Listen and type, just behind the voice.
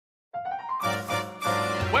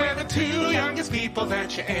youngest people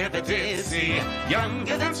that you ever did see.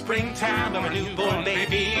 Younger than springtime or a newborn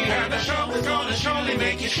baby. And the show is gonna surely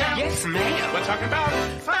make you shout. Yes, ma'am. We're talking about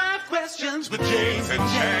 5 questions with James and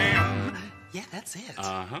Jam. Yeah, that's it.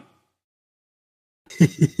 Uh-huh.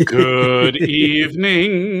 Good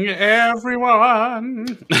evening, everyone.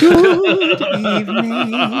 Good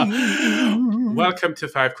evening. Welcome to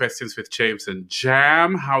 5 Questions with James and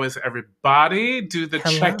Jam. How is everybody? Do the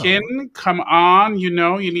check-in. Come on. You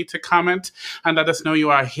know, you need to comment and let us know you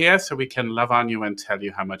are here so we can love on you and tell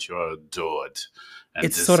you how much you're adored. And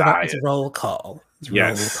it's desired. Sort of it's a roll call. It's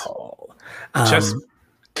yes. Roll call. Just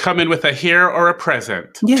come in with a here or a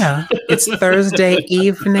present. Yeah. It's Thursday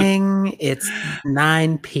evening. It's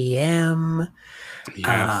 9 p.m.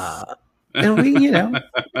 Yes. And we, you know,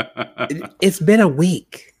 it's been a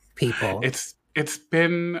week, people. It's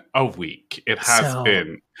been a week. It has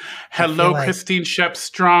been. Hello, Christine Shep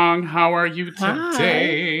Strong. How are you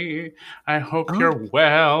today? Hi. I hope you're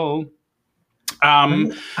well. I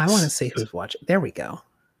want to see who's watching. There we go.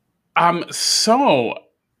 So,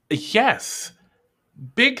 yes.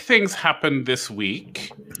 Big things happened this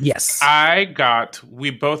week. Yes. We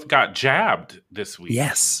both got jabbed this week.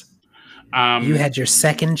 Yes. You had your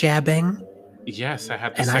second jabbing. Yes, I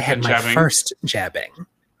had the and second I had my jabbing. First jabbing.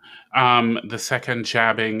 The second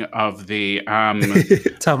jabbing of the Tom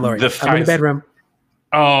Lauria. I'm in the bedroom.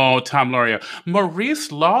 Oh, Tom Lauria. Maurice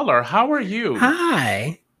Lawler, how are you?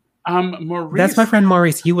 Hi. Maurice. That's my friend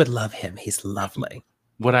Maurice. You would love him. He's lovely.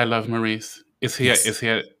 Would I love Maurice? He's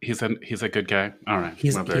a good guy. All right.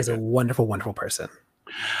 He's a wonderful, wonderful person.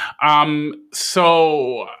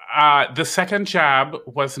 So the second jab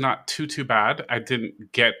was not too bad. I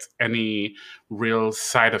didn't get any real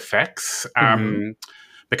side effects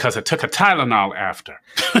because I took a Tylenol after.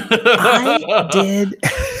 I did.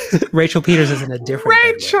 Rachel Peters is in a different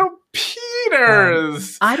Rachel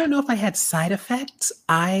Peters. I don't know if I had side effects.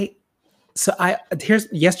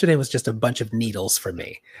 Yesterday was just a bunch of needles for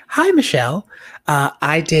me. Hi, Michelle.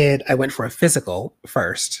 I went for a physical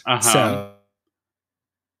first. So.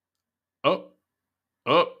 Oh,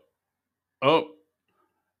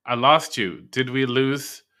 I lost you. Did we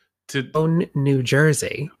lose to New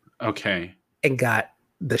Jersey? Okay. And got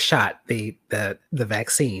the shot, the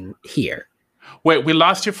vaccine here. Wait, we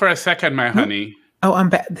lost you for a second, my honey. Oh, I'm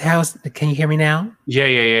back. Can you hear me now?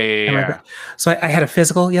 Yeah. So I had a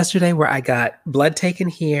physical yesterday where I got blood taken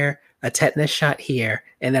here, a tetanus shot here,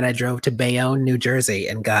 and then I drove to Bayonne, New Jersey,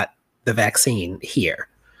 and got the vaccine here.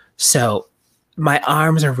 So my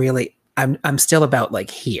arms are really, I'm still about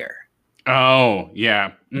like here. Oh, yeah.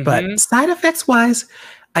 Mm-hmm. But side effects wise,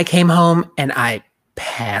 I came home and I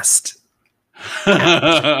passed.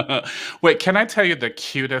 Wait, can I tell you the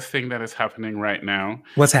cutest thing that is happening right now?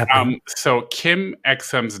 What's happening? So Kim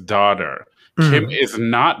Exum's daughter, Kim is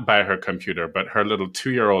not by her computer, but her little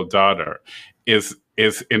 2-year-old daughter is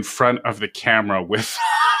in front of the camera with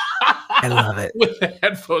I love it. With the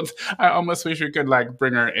headphones. I almost wish we could like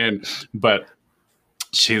bring her in, but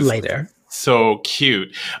she's later. So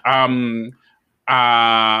cute. Yeah.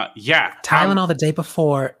 Tylenol the day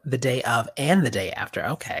before, the day of, and the day after.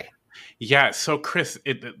 Okay. Yeah, so Chris,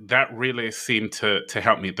 that really seemed to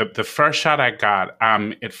help me. The first shot I got,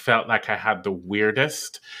 it felt like I had the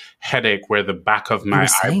weirdest headache where the back of my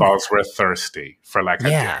eyeballs were thirsty for like a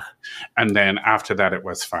day. And then after that, it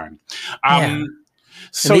was fine.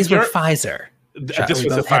 So these were Pfizer. This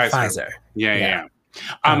was a Pfizer. Yeah.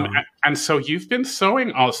 And so you've been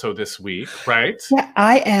sewing also this week, right? Yeah,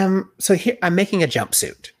 I am. So here, I'm making a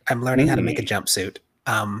jumpsuit. I'm learning how to make a jumpsuit.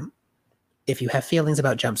 If you have feelings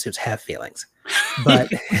about jumpsuits, have feelings.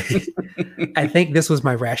 But I think this was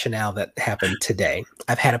my rationale that happened today.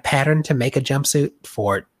 I've had a pattern to make a jumpsuit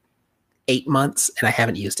for 8 months and I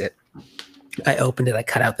haven't used it. I opened it, I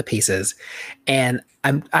cut out the pieces, and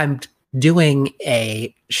I'm doing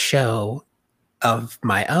a show of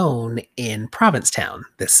my own in Provincetown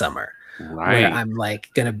this summer. Right. Where I'm like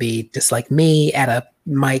going to be just like me at a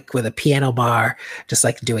mic with a piano bar, just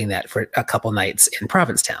like doing that for a couple nights in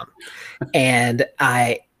Provincetown. And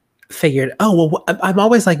I figured, I'm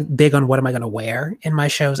always like big on what am I going to wear in my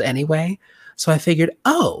shows anyway. So I figured,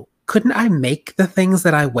 couldn't I make the things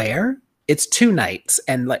that I wear? It's 2 nights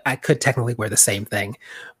and like I could technically wear the same thing,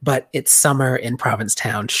 but it's summer in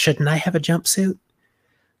Provincetown. Shouldn't I have a jumpsuit?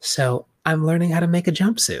 So I'm learning how to make a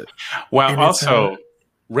jumpsuit. Well, and also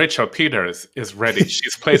Rachel Peters is ready.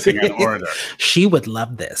 She's placing an order. She would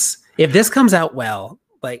love this. If this comes out well,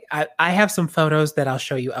 like I have some photos that I'll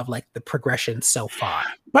show you of like the progression so far.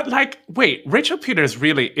 But like, wait, Rachel Peters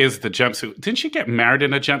really is the jumpsuit. Didn't she get married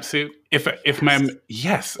in a jumpsuit?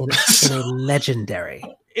 Yes. In a legendary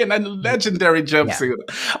in a legendary jumpsuit.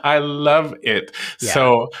 Yeah. I love it. Yeah.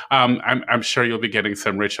 So I'm sure you'll be getting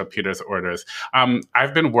some Rachel Peters orders.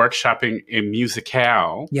 I've been workshopping a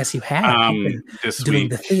musicale. Yes, you have. This doing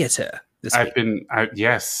week. The theater.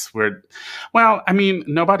 Yes, well, I mean,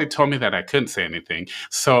 nobody told me that I couldn't say anything.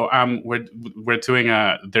 So we're doing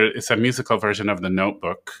it's a musical version of The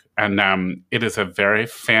Notebook, and it is a very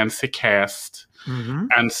fancy cast. Mm-hmm.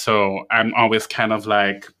 And so I'm always kind of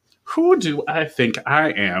like, who do I think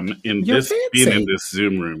I am in being in this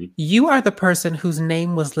Zoom room? You are the person whose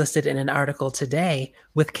name was listed in an article today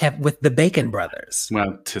with the Bacon Brothers.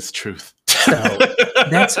 Well, 'tis truth. So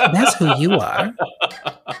that's who you are.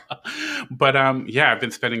 But I've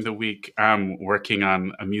been spending the week working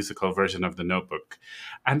on a musical version of The Notebook,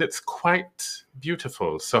 and it's quite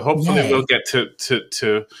beautiful. So hopefully we'll get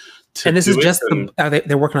to and this is just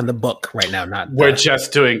they're working on the book right now. We're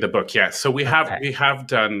just doing the book, yes. So we have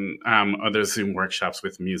done other Zoom workshops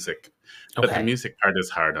with music, but the music part is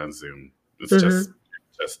hard on Zoom. It's just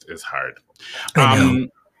is hard.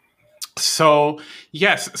 So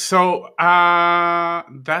yes, that's.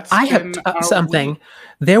 I have something.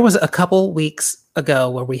 There was a couple weeks ago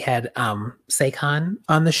where we had Saycon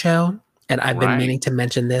on the show, and I've been meaning to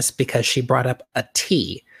mention this because she brought up a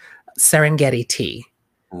tea, Serengeti tea.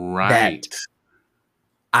 Right.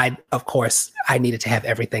 That I needed to have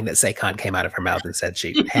everything that Saycon came out of her mouth and said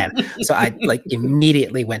she had. So I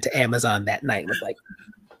immediately went to Amazon that night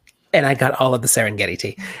and I got all of the Serengeti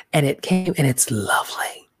tea, and it came and it's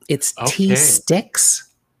lovely. It's tea sticks.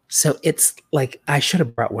 So it's like, I should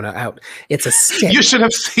have brought one out. It's a stick. You should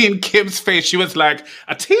have seen Kim's face. She was like,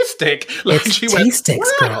 a tea stick? Like, it's tea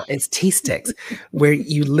sticks, girl. It's tea sticks where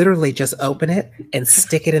you literally just open it and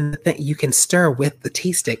stick it in the thing. You can stir with the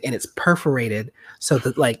tea stick, and it's perforated so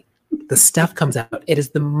that the stuff comes out. It is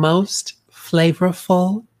the most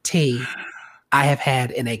flavorful tea I have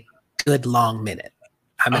had in a good long minute.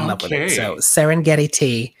 I'm in love with it. So Serengeti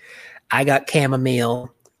tea. I got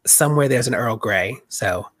chamomile. Somewhere there's an Earl Grey.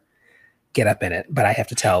 So get up in it, but I have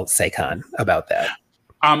to tell Saycon about that.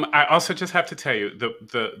 I also just have to tell you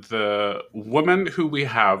the woman who we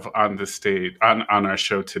have on the stage on our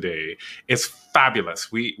show today is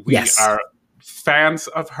fabulous. We are fans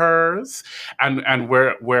of hers, and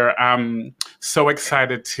we're so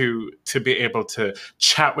excited to be able to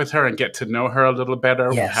chat with her and get to know her a little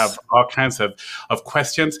better. Yes. We have all kinds of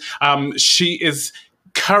questions. She is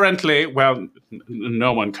currently, well,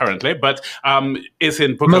 no one currently, but is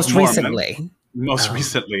in Book of Mormon. Most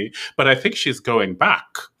recently, but I think she's going back,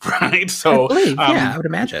 right? So, I believe, I would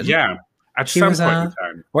imagine. Yeah, at some point in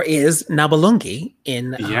time. Or is Nabalungi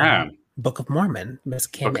in Book of Mormon, Miss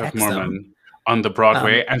Kim Book of Mormon on the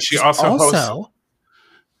Broadway, and she also hosts.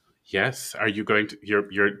 Yes, are you going to?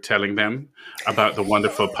 You're telling them about the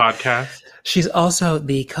wonderful podcast. She's also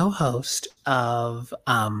the co-host of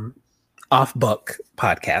Off Book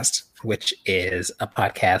podcast, which is a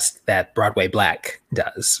podcast that Broadway Black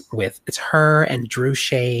does it's her and Drew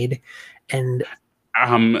Shade, and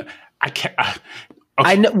I can't.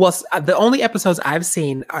 I know. Well, the only episodes I've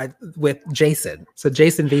seen are with Jason. So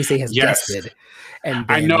Jason VC has guested. And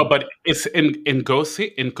I know, but it's in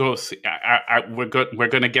Ngozi. We're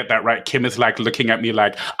gonna get that right. Kim is looking at me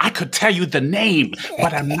like, I could tell you the name,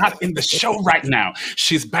 but I'm not in the show right now.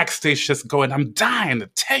 She's backstage just going, I'm dying to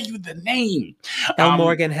tell you the name. El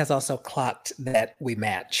Morgan has also clocked that we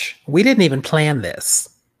match. We didn't even plan this.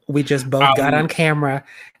 We just both got on camera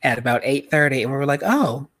at about 8:30, and we were like,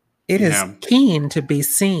 oh, it is keen to be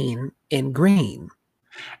seen in green.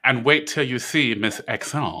 And wait till you see Miss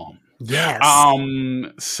Exxon. Yes.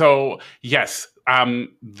 So yes,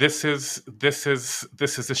 this is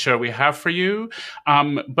the show we have for you.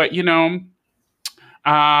 But you know,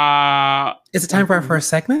 is it time for our first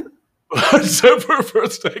segment? It's time for our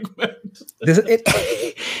first segment.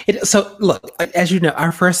 So look, as you know,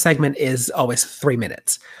 our first segment is always 3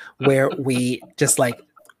 minutes, where we just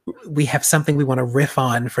we have something we want to riff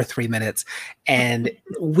on for 3 minutes, and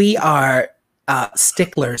we are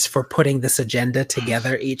sticklers for putting this agenda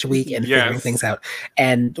together each week and figuring things out.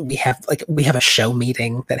 And we have a show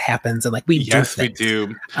meeting that happens, and we do things. We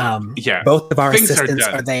do. Both of our assistants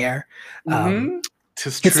are there.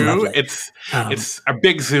 It's true. It's a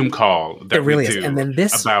big Zoom call that it really is. And then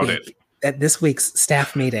at this week's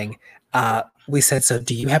staff meeting, we said, so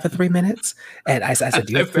do you have a 3 minutes? And I said,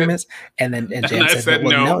 do you have 3 minutes? And James said,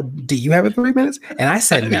 well, no. Do you have a 3 minutes? And I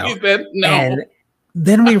said, no. He said, no. And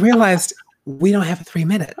then we realized we don't have 3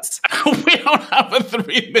 minutes. We don't have a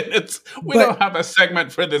 3 minutes. We don't have a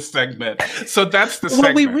segment for this segment. So that's the segment.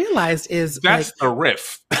 What we realized is that's the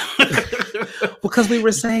riff. Because we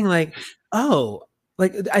were saying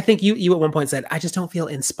Like, I think you at one point said, I just don't feel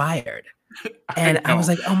inspired. And I was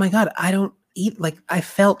like, oh my God, I don't eat. Like, I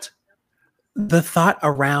felt the thought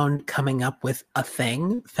around coming up with a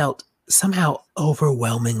thing felt somehow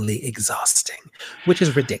overwhelmingly exhausting, which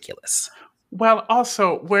is ridiculous. Well,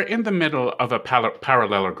 also, we're in the middle of a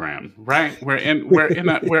parallelogram, right? We're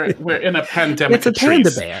in a pandemic. It's a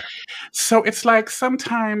panda bear. So it's like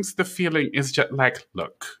sometimes the feeling is just like,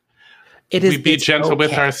 look, we be gentle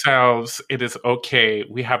with ourselves. It is okay.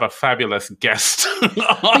 We have a fabulous guest.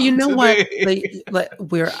 But you know what?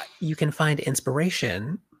 Where you can find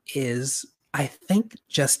inspiration is, I think,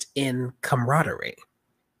 just in camaraderie.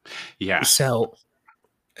 Yeah. So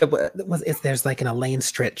there's like an Elaine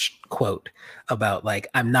Stritch quote about like,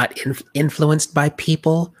 I'm not influenced by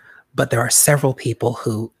people, but there are several people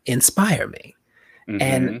who inspire me.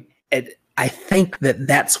 And I think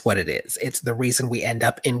that's what it is. It's the reason we end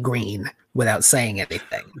up in green without saying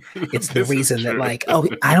anything. It's the reason that like, oh,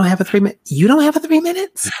 I don't have a 3 minute. You don't have a 3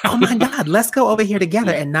 minutes? Oh my God, let's go over here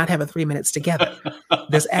together and not have a 3 minutes together.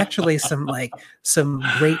 There's actually some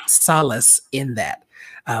great solace in that.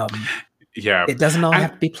 Yeah. It doesn't all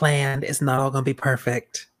have to be planned. It's not all going to be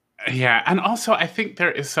perfect. Yeah. And also I think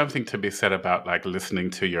there is something to be said about like listening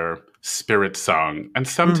to your spirit song. And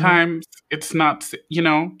sometimes it's not,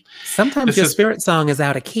 sometimes your spirit song is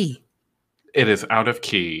out of key. It is out of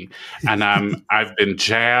key. And I've been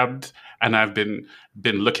jabbed and I've been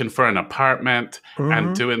looking for an apartment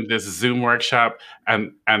and doing this Zoom workshop.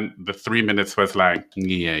 And the 3 minutes was like,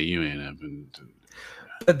 yeah, you ain't up.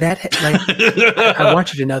 But that, like, I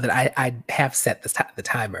want you to know that I have set the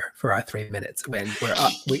timer for our 3 minutes when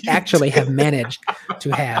we actually have managed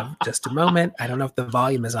to have just a moment. I don't know if the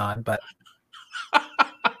volume is on, but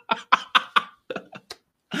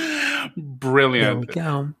brilliant. There we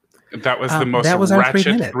go. That was the most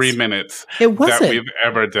ratchet 3 minutes that we've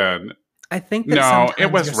ever done. I think that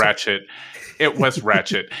it was ratchet. It was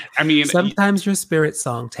ratchet. I mean, sometimes your spirit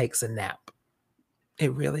song takes a nap.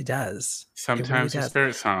 It really does. Sometimes your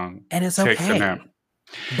spirit song and it's takes okay. a nap.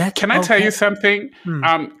 Can I tell you something?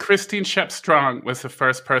 Christine Shep Strong was the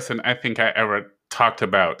first person I think I ever talked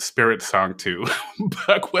about spirit song to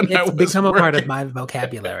back when I was become a part of my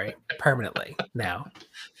vocabulary permanently now.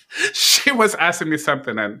 She was asking me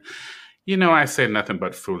something and I say nothing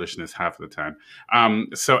but foolishness half the time.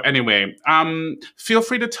 So anyway, feel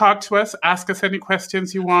free to talk to us. Ask us any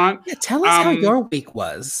questions you want. Yeah, tell us how your week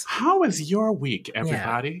was. How was your week,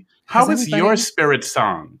 everybody? Yeah. How was your spirit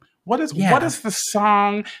song? What is the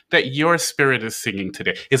song that your spirit is singing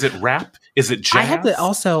today? Is it rap? Is it jazz?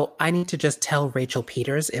 I need to just tell Rachel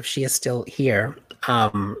Peters, if she is still here.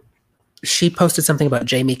 She posted something about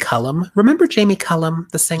Jamie Cullum. Remember Jamie Cullum,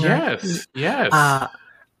 the singer? Yes.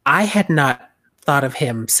 I had not thought of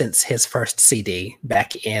him since his first CD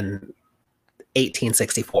back in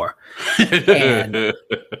 1864. And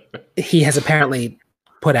he has apparently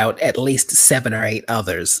put out at least 7 or 8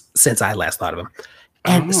 others since I last thought of him.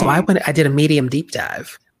 And so I did a medium deep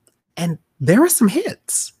dive, and there were some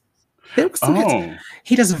hits. Hits.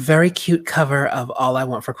 He does a very cute cover of All I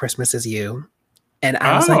Want for Christmas Is You. And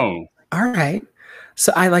I was like, all right.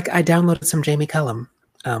 So I downloaded some Jamie Cullum.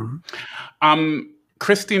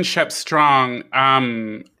 Christine Shep Strong.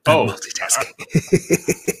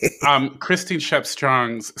 Multitasking. Christine Shep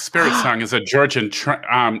Strong's spirit song is a Georgian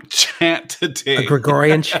chant today. A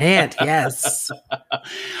Gregorian chant, yes.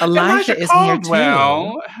 Elijah is here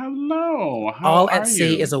too. Hello. All at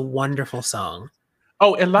Sea is a wonderful song.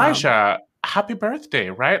 Oh, Elijah, happy birthday,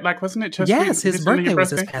 right? Like, wasn't it just? Yes, his birthday was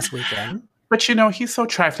this past weekend. But he's so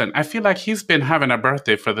trifling. I feel like he's been having a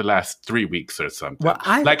birthday for the last 3 weeks or something. Well,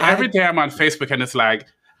 every day I'm on Facebook and it's like,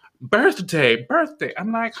 birthday.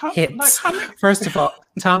 I'm like, how? First of all,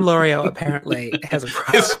 Tom Laurio apparently has a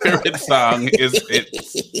problem. His spirit song is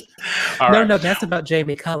hits. No, that's about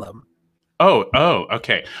Jamie Cullum. Oh,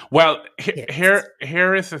 okay. Well, here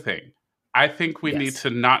is the thing. I think we need to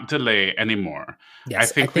not delay anymore.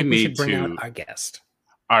 Yes, I think we need to bring out our guest.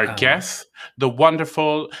 Our guest, the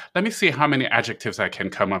wonderful, let me see how many adjectives I can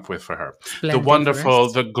come up with for her. The wonderful,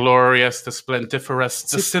 the glorious, the splendiferous,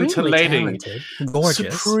 the scintillating,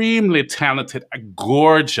 supremely talented,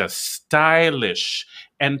 gorgeous, stylish,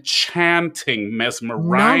 enchanting,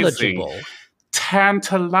 mesmerizing,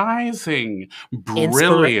 tantalizing,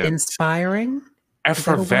 brilliant, inspiring,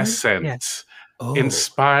 effervescent,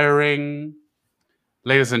 inspiring,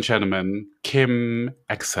 ladies and gentlemen, Kim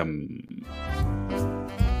Exum.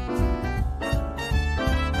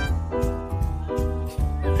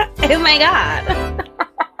 Oh my God.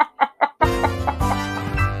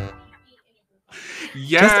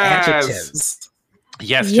 Yes. Just adjectives.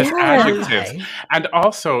 Yes, just adjectives. And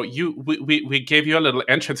also, we gave you a little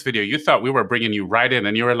entrance video. You thought we were bringing you right in,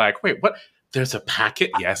 and you were like, "Wait, what? There's a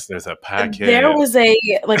packet? Yes, there's a packet." There was a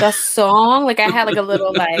song. Like I had like a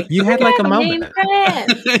little You had like a moment.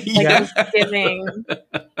 Yeah. Giving.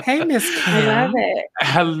 Hey, Miss Kim. I love it.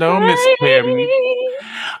 Hello, Miss Kim.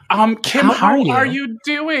 Kim, how are you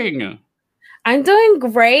doing? I'm doing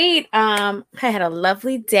great. I had a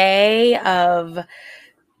lovely day of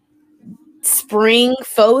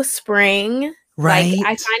faux spring. Right. Like,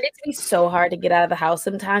 I find it to be so hard to get out of the house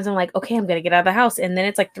sometimes. I'm like, okay, I'm gonna get out of the house, and then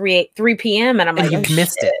it's like 3 p.m. and I'm like, you've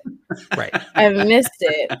missed it. Right. I've missed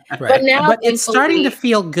it. Right. But it's starting to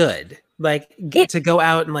feel good. Like to go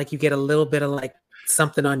out and like you get a little bit of like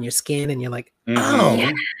something on your skin, and you're like, oh,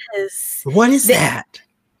 yes. What is that?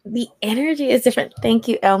 The energy is different. Thank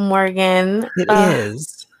you, El Morgan. It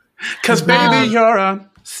is. Because baby, you're a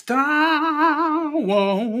star.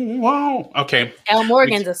 Whoa, whoa. Okay. El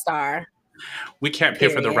Morgan's a star. We can't pay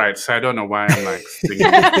for the rights, so I don't know why I'm like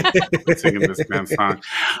singing this man's song.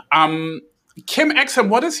 Kim Exum,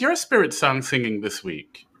 what is your spirit song singing this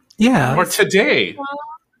week? Yeah. Or today?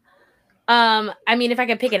 I mean, if I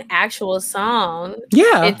could pick an actual song,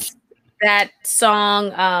 it's that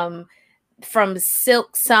song from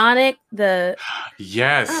Silk Sonic,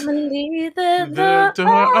 yes. I'm gonna leave the door.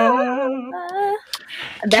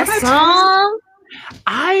 That song.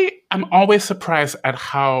 I am always surprised at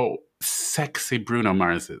how sexy Bruno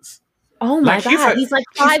Mars is. Oh my God, he's like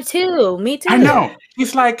 5'2". Me too. I know.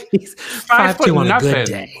 He's like he's 5'2" on a good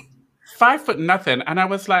day. 5 foot nothing. And I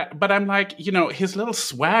was like, but I'm like, his little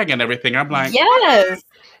swag and everything. I'm like, yes.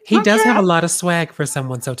 He does have a lot of swag for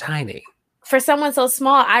someone so tiny. For someone so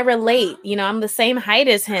small, I relate. I'm the same height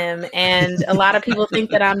as him, and a lot of people think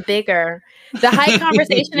that I'm bigger. The height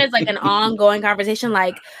conversation is like an ongoing conversation.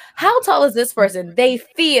 Like, how tall is this person? They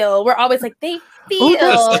feel. We're always like, they feel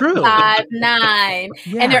 5'9", and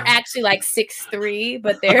they're actually like 6'3",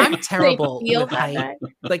 but they're I'm terrible with height.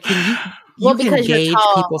 Like, can you well, can because gauge you're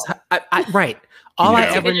tall. people's right. All I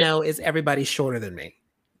ever know is everybody's shorter than me.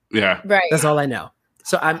 Yeah, right. That's all I know.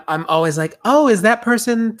 So I'm always like, oh, is that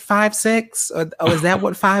person 5'6"? Or oh, is that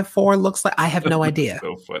what 5'4" looks like? I have no idea.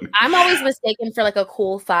 So funny. I'm always mistaken for like a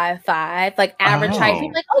cool 5'5", like average height. People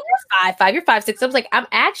are like, oh, you're 5'5", you're 5'6". I was like, I'm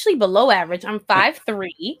actually below average. I'm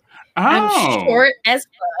 5'3". I'm short as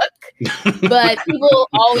fuck. But people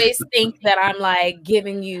always think that I'm like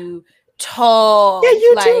giving you tall. Yeah,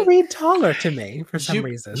 you do read taller to me for some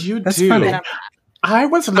reason. That's do. Funny. I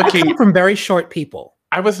come from very short people.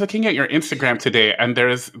 I was looking at your Instagram today, and there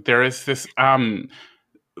is this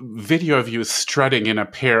video of you strutting in a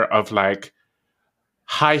pair of like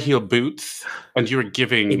high heel boots, and you were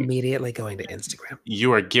giving immediately going to Instagram.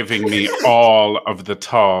 You are giving me all of the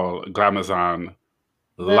tall glamazon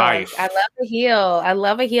life. I love a heel. I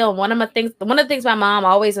love a heel. One of the things my mom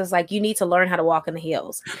always was like, you need to learn how to walk in the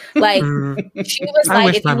heels. Like she was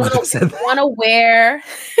like, if you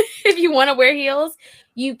want to wear heels,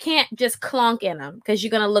 you can't just clunk in them because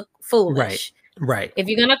you're gonna look foolish. Right. If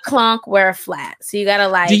you're gonna clunk, wear a flat. So you gotta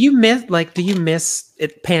like. Do you miss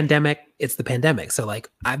it? Pandemic. It's the pandemic. So like,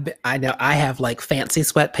 I know I have like fancy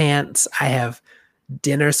sweatpants. I have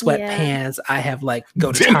dinner sweatpants. I have like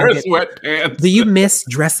go to Target sweatpants. Do you miss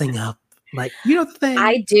dressing up? Like, the thing.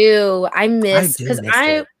 I do. I miss because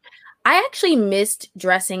I actually missed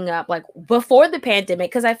dressing up like before the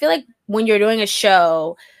pandemic because I feel like when you're doing a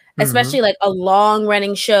show. Especially like a long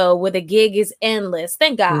running show where the gig is endless.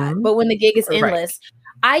 Thank God. But when the gig is endless,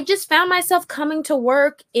 I just found myself coming to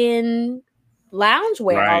work in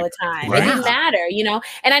loungewear all the time. It didn't matter,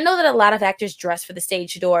 And I know that a lot of actors dress for the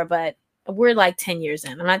stage door, but we're like 10 years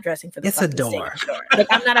in. I'm not dressing for the It's a door. Stage door. Like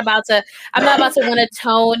I'm not about to win a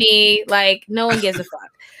Tony. Like no one gives a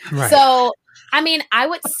fuck. Right. So I mean, I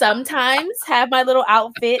would sometimes have my little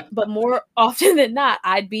outfit, but more often than not,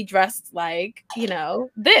 I'd be dressed like,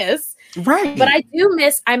 this. Right. But I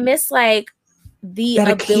miss like that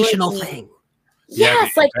occasional thing.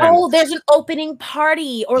 Yes, like, there's an opening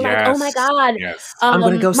party or like, oh my God. Yes. I'm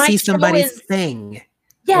going to go see somebody's thing.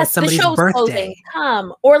 Yes, the show's closing.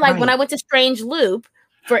 Come. Or like when I went to Strange Loop,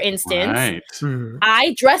 for instance,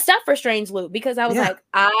 I dressed up for Strange Loop because I was like,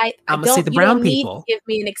 I'm going to see the brown people. Give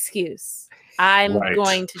me an excuse. I'm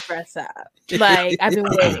going to dress up. Like, I've been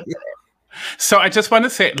waiting for it. So I just want to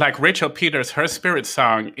say, like Rachel Peters, her spirit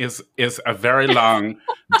song is a very long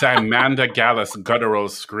Diamanda Gallas guttural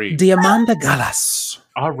scream. Diamanda Gallas.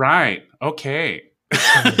 All right. Okay.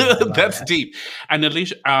 That's deep. And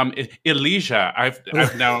Elijah, I've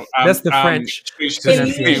now that's the French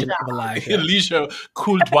Elijah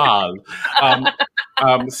Coulibaly.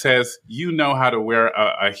 says, you know how to wear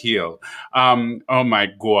a heel. Oh my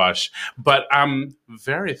gosh. But I'm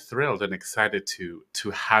very thrilled and excited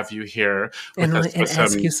to have you here with us and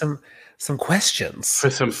ask you some questions.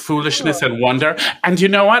 For some foolishness and wonder. And you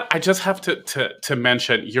know what? I just have to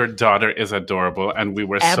mention your daughter is adorable, and we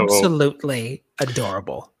were absolutely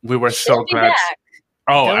adorable. We were so glad.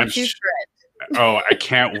 Oh, I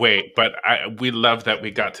can't wait. But we love that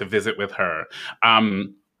we got to visit with her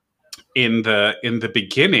in the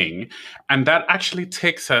beginning. And that actually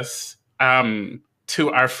takes us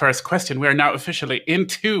to our first question. We are now officially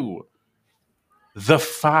into the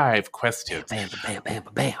 5 questions. Bam, bam, bam,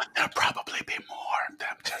 bam, bam. There'll probably be more.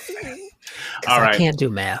 I'm just saying. All right. I can't do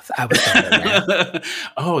math. I was bad at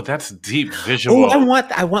math. Oh, that's deep visual. Oh,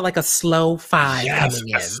 I want like a slow 5 coming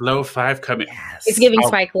in. A slow 5 coming. Yes. It's giving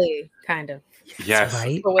Spike Lee, kind of. Yes,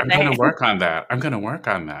 right? I'm going to work on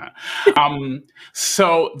that.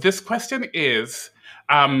 So this question is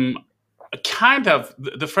kind of,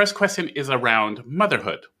 the first question is around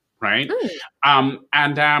motherhood, right?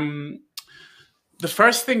 The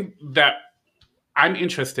first thing that I'm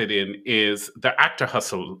interested in is the actor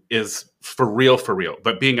hustle is for real,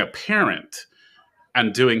 but being a parent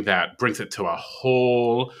and doing that brings it to a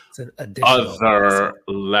whole other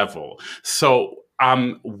level. So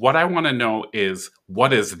what I want to know is,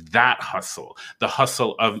 what is that hustle? The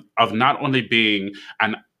hustle of not only being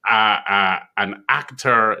an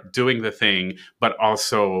actor doing the thing, but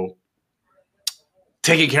also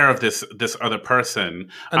taking care of this other person,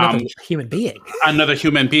 another human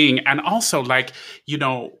being, and also, like, you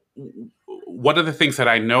know, one of the things that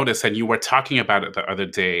I noticed, and you were talking about it the other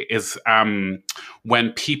day, is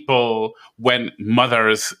when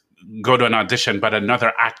mothers go to an audition, but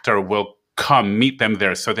another actor will come meet them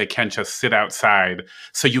there, so they can just sit outside,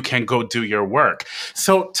 so you can go do your work.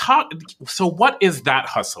 So what is that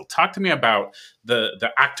hustle? Talk to me about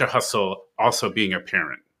the actor hustle, also being a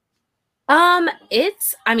parent.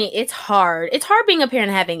 It's hard. It's hard being a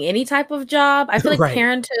parent having any type of job. I feel like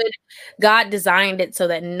parenthood, God designed it so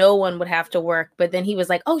that no one would have to work. But then he was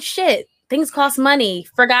like, oh shit, things cost money.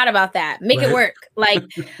 Forgot about that. Make it work. Like,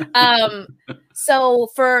 so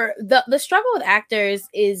for the struggle with actors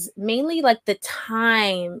is mainly like the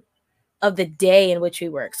time of the day in which we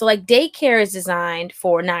work. So like daycare is designed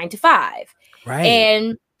for 9 to 5. Right.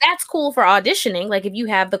 And that's cool for auditioning. Like if you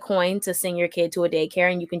have the coin to send your kid to a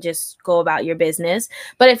daycare and you can just go about your business.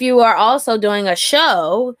 But if you are also doing a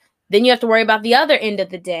show, then you have to worry about the other end of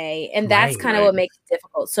the day. And that's kind of what makes it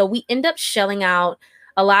difficult. So we end up shelling out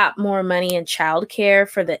a lot more money in childcare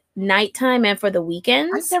for the nighttime and for the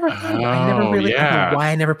weekends.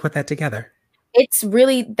 I never put that together. It's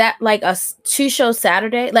really that, like a 2-show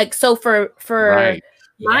Saturday. Like, so for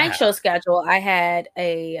my show schedule, I had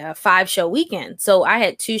a 5-show weekend. So I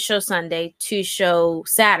had 2-show Sunday, 2-show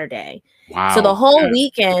Saturday. Wow. So the whole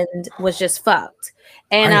weekend was just fucked.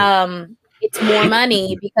 And it's more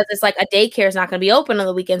money because it's like a daycare is not going to be open on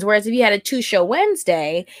the weekends. Whereas if you had a 2-show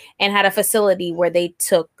Wednesday and had a facility where they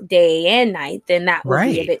took day and night, then that would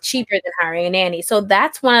be a bit cheaper than hiring a nanny. So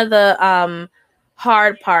that's one of the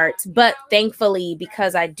hard parts. But thankfully,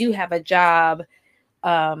 because I do have a job,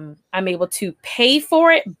 I'm able to pay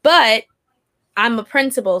for it, but I'm a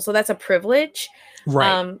principal, so that's a privilege.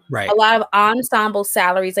 Right. A lot of ensemble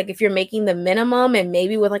salaries, like if you're making the minimum and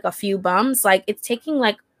maybe with like a few bumps, like it's taking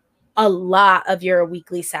like a lot of your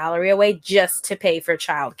weekly salary away just to pay for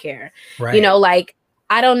childcare. Right. You know, like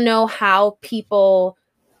I don't know how people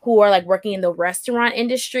who are like working in the restaurant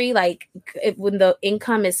industry, like when the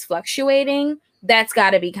income is fluctuating, that's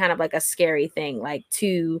got to be kind of like a scary thing, like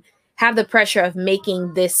to have the pressure of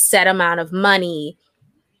making this set amount of money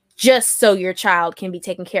just so your child can be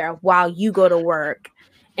taken care of while you go to work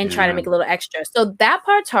and try to make a little extra. So that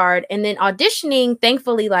part's hard. And then auditioning,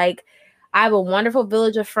 thankfully, like I have a wonderful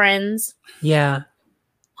village of friends. Yeah.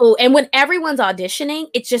 And when everyone's auditioning,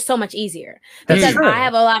 it's just so much easier because I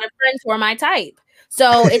have a lot of friends who are my type.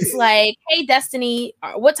 So it's like, hey, Destiny,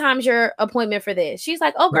 what time's your appointment for this? She's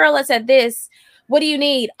like, oh, girl, let's at this. What do you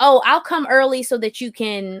need? Oh, I'll come early so that you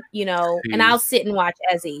can, you know, and I'll sit and watch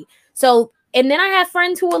Ezzy. So, and then I have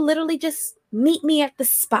friends who will literally just meet me at the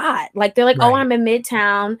spot. Like they're like, oh, I'm in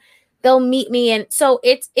Midtown. They'll meet me. And so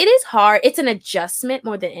it is hard. It's an adjustment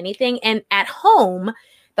more than anything. And at home,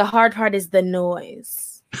 the hard part is the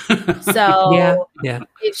noise. So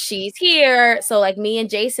if she's here, so like me and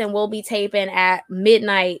Jason will be taping at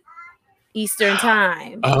midnight Eastern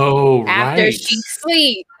time. Oh, after she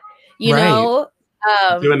sleeps, you know.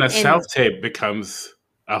 Doing a self-tape becomes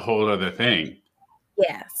a whole other thing.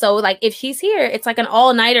 Yeah. So like if she's here, it's like an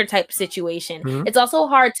all-nighter type situation. It's also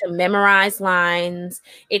hard to memorize lines.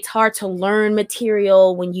 It's hard to learn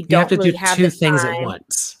material when you don't really have two things at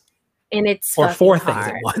once. And it's or four hard. things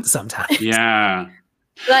at once sometimes. Yeah.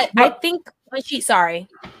 But I think when sorry.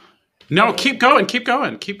 No, keep going.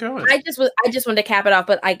 I just wanted to cap it off,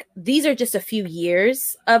 but like these are just a few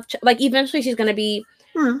years of like eventually she's going to be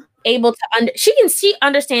able to she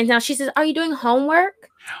understands now. She says, "Are you doing homework?"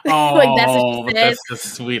 Oh, like that's what she says. That's the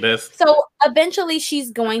sweetest. So eventually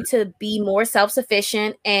she's going to be more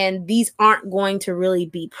self-sufficient, and these aren't going to really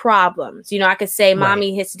be problems. You know, I could say,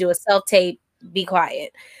 "Mommy has to do a self-tape. Be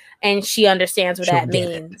quiet," and she understands what that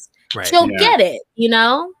means. Right. She'll get it. You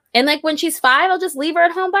know. And like when she's 5, I'll just leave her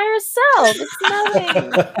at home by herself. It's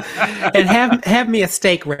nothing. And have me a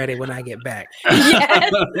steak ready when I get back.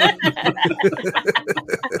 Yes.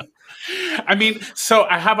 I mean, so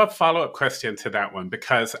I have a follow-up question to that one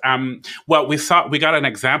because, well, we got an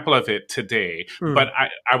example of it today, but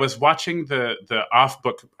I was watching the Off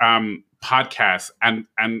Book podcast and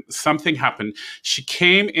something happened. She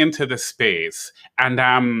came into the space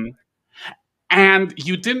and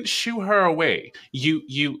you didn't shoo her away.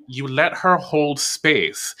 You let her hold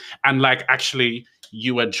space and like actually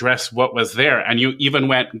you addressed what was there. And you even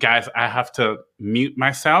went, guys, I have to mute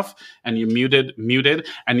myself. And you muted,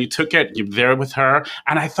 and you took it, you're there with her.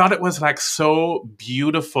 And I thought it was like so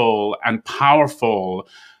beautiful and powerful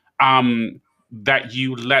that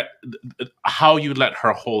how you let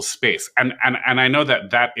her hold space. And I know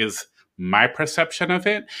that is my perception of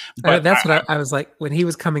it, but that's what I was like when he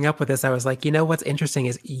was coming up with this. I was like, you know what's interesting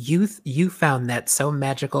is you found that so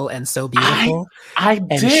magical and so beautiful. I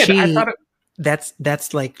did. I thought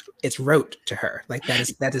that's like it's rote to her. Like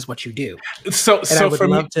that is what you do. So I would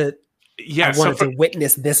love to. Yeah, I wanted to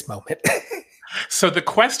witness this moment. So the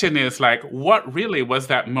question is like, what really was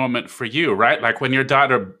that moment for you, right? Like when your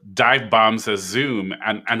daughter dive bombs a Zoom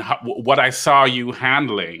and what I saw you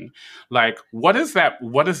handling, like, what is that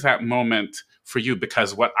moment for you?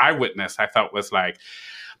 Because what I witnessed, I thought was like,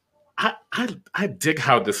 I dig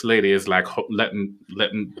how this lady is like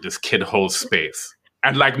letting this kid hold space.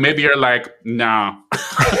 And like, maybe you're like, nah.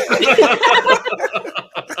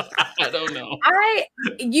 I don't know.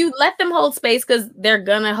 You let them hold space because they're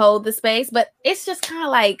gonna hold the space, but it's just kind of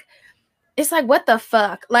like, it's like, what the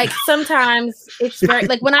fuck? Like sometimes it's very,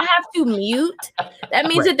 like when I have to mute, that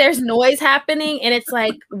means that there's noise happening, and it's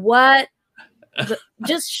like, what?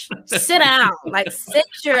 Just sit down, like sit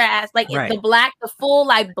your ass, like the full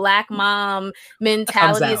like black mom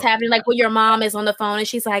mentality is happening, like when your mom is on the phone and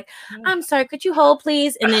she's like, I'm sorry, could you hold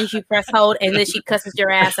please, and then you press hold and then she cusses your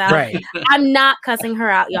ass out. I'm not cussing her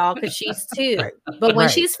out, y'all, because she's 2, but when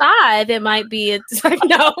she's 5 it might be it's like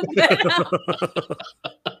no.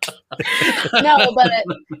 No, but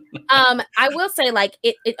I will say like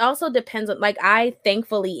it also depends on, like, I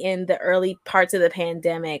thankfully in the early parts of the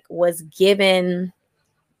pandemic was given,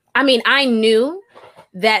 I mean, I knew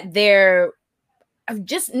that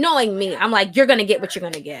just knowing me, I'm like, you're gonna get what you're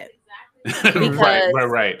gonna get. Because,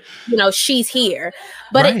 right. You know, she's here.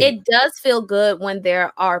 But it does feel good when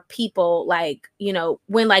there are people like, you know,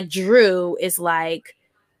 when like Drew is like,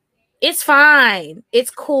 it's fine, it's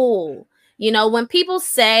cool. You know, when people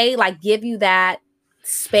say, like, give you that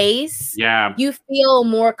space, you feel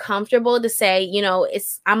more comfortable to say, you know,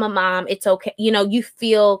 I'm a mom, it's okay. You know, you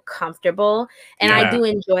feel comfortable. And I do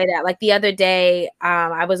enjoy that. Like the other day,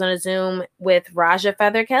 I was on a Zoom with Raja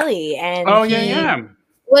Feather Kelly, and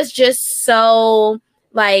was just so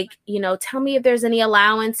like, you know, tell me if there's any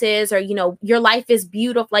allowances, or, you know, your life is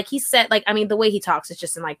beautiful. Like he said, like, I mean, the way he talks is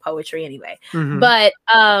just in like poetry anyway. But,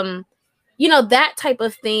 you know, that type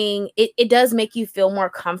of thing, it does make you feel more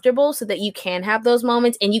comfortable so that you can have those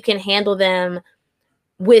moments and you can handle them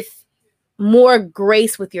with more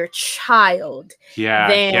grace with your child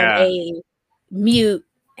than a mute,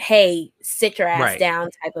 hey, sit your ass down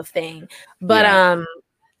type of thing. But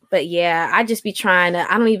yeah, I just be trying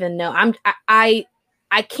to, I don't even know. I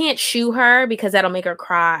can't shoo her because that'll make her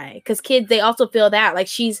cry. Because kids, they also feel that. Like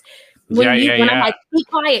when I'm like, be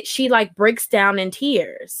quiet, she like breaks down in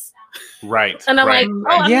tears. Right. And I'm like,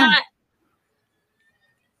 oh, I'm not,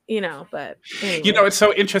 you know, but anyway. You know, it's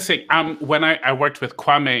so interesting. When I worked with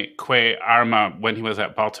Kwame Arma when he was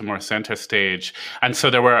at Baltimore Center Stage, and so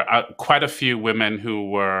there were quite a few women who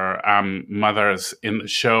were mothers in the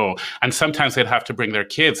show, and sometimes they'd have to bring their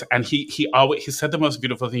kids. And he said the most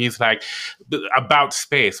beautiful thing. He's like, about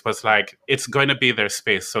space was like, it's going to be their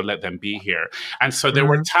space, so let them be here. And so there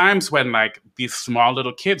were times when like these small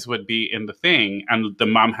little kids would be in the thing, and the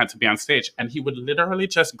mom had to be on stage, and he would literally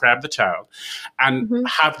just grab the child and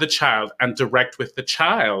have the child and direct with the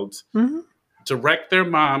child direct their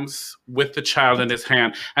moms with the child in his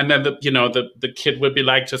hand, and then the kid would be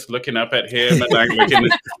like just looking up at him and like looking,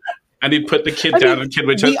 and he'd put the kid down, and the kid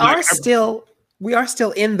would just we are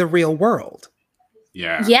still in the real world.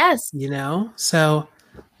 Yeah. Yes. So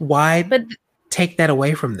why take that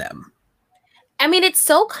away from them? I mean, it's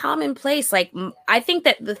so commonplace. Like, I think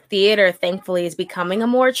that the theater, thankfully, is becoming a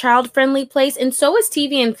more child-friendly place, and so is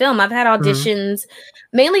TV and film. I've had auditions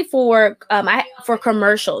mainly for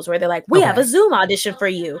commercials where they're like, "We have a Zoom audition for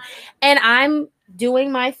you," and I'm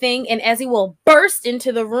doing my thing, and Ezzy will burst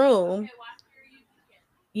into the room.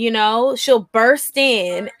 She'll burst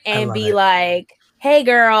in and be like, "Hey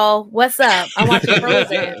girl, what's up? I'm watching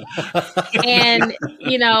Frozen." and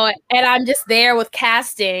I'm just there with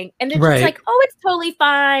casting, and they're just like, "Oh, it's totally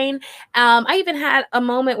fine." I even had a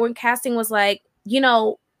moment when casting was like,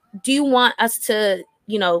 "Do you want us to,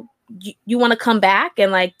 you want to come back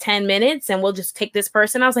in like 10 minutes and we'll just take this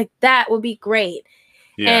person?" I was like, "That would be great."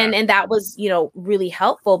 Yeah. And that was, really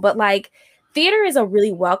helpful. But like, theater is a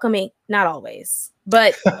really welcoming, not always,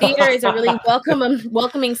 but theater is a really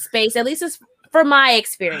welcoming space, at least it's for my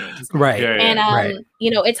experience. Right. And,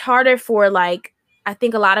 it's harder for like, I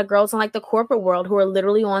think a lot of girls in like the corporate world who are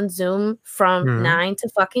literally on Zoom from 9 to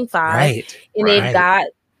fucking 5. Right. And they've got,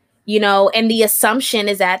 and the assumption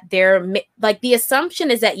is that the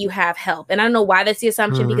assumption is that you have help. And I don't know why that's the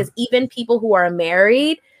assumption, because even people who are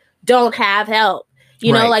married don't have help.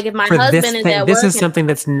 Like if my husband is at work. This is something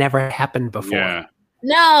that's never happened before. Yeah.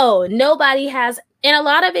 No, nobody has. And a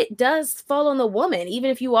lot of it does fall on the woman, even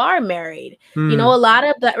if you are married. A lot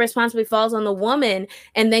of that responsibility falls on the woman.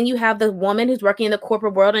 And then you have the woman who's working in the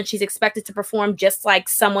corporate world, and she's expected to perform just like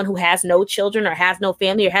someone who has no children or has no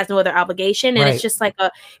family or has no other obligation. And it's just like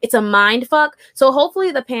it's a mind fuck. So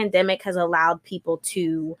hopefully the pandemic has allowed people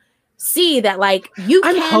to see that like you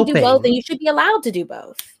can do both, and you should be allowed to do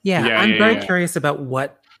both. I'm very curious about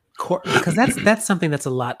what because that's something that's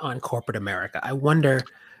a lot on corporate America. I wonder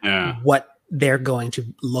what they're going to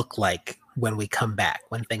look like when we come back,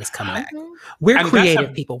 when things come back. We're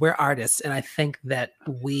creative people, we're artists, and I think that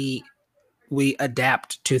we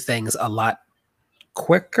adapt to things a lot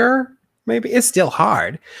quicker. Maybe it's still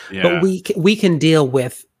hard, but we can deal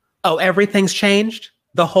with, everything's changed.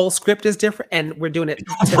 The whole script is different, and we're doing it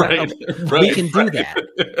tonight. We can do that.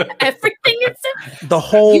 Everything is different. The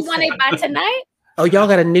whole. You want it by tonight? Oh, y'all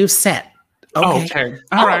got a new set. Okay.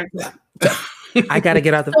 All right. I got to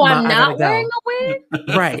get out the. So I'm not wearing a wig,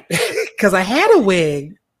 right? Because I had a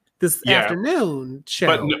wig this afternoon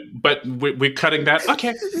show. But we're cutting that.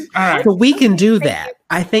 Okay. All right. So we can do that.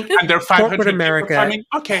 I think corporate America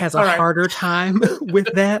has a harder time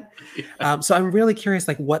with that. So I'm really curious,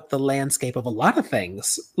 like what the landscape of a lot of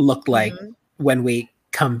things look like when we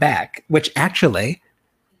come back, which actually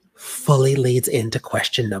fully leads into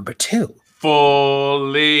question number 2.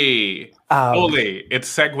 Fully. It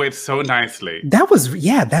segued so nicely. That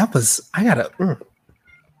was, I gotta.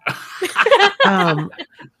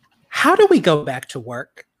 How do we go back to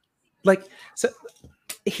work? Like, so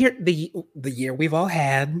here, the year we've all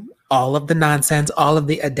had, all of the nonsense, all of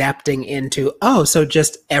the adapting into, so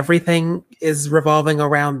just everything is revolving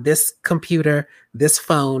around this computer, this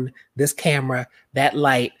phone, this camera, that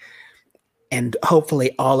light, and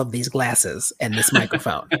hopefully all of these glasses and this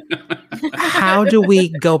microphone. How do we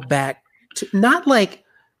go back to, not like,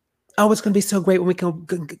 it's going to be so great when we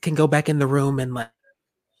can go back in the room and like,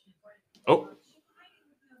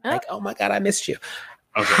 oh my God, I missed you.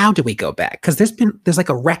 Okay. How do we go back? Because there's like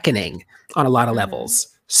a reckoning on a lot of levels.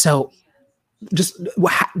 So just,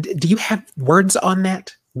 do you have words on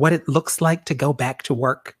that? What it looks like to go back to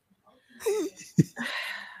work?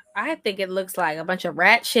 I think it looks like a bunch of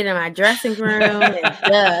rat shit in my dressing room and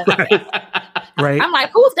dust. Right. I'm like,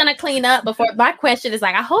 who's gonna clean up before? My question is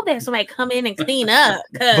like, I hope there's somebody come in and clean up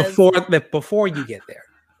before you get there.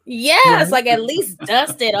 Yes, like at least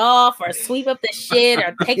dust it off or sweep up the shit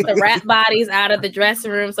or take the rat bodies out of the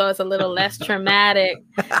dressing room so it's a little less traumatic.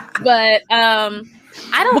 But I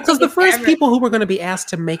don't, because the first people who were going to be asked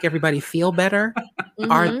to make everybody feel better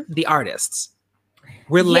are the artists.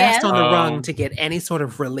 We're last on the rung to get any sort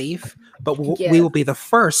of relief, but we will be the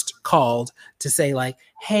first called to say like,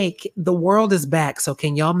 hey, the world is back, so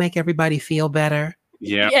can y'all make everybody feel better?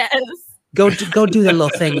 Yeah. Yes. Go do the little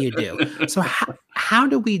thing you do. So how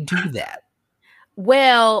do we do that?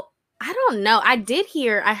 Well, I don't know. I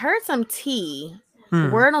heard some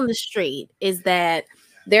word on the street is that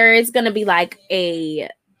there is going to be like a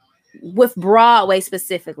with Broadway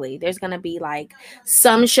specifically, there's going to be like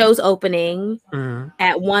some shows opening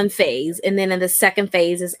at one phase, and then in the second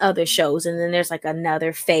phase is other shows, and then there's like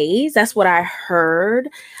another phase. That's what I heard.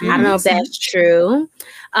 I don't know if that's true.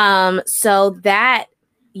 So that,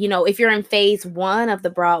 you know, if you're in phase 1 of the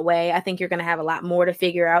Broadway, I think you're going to have a lot more to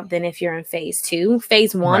figure out than if you're in phase 2.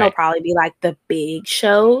 Phase 1 will probably be like the big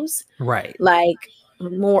shows, right? Like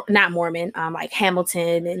not Mormon, like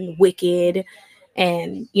Hamilton and Wicked,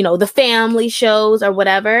 and, you know, the family shows or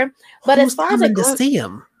whatever. But Who's as far coming as to see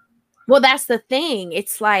them, well, that's the thing.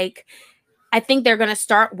 It's like, I think they're going to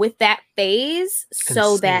start with that phase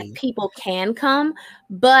so that people can come.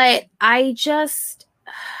 But I just,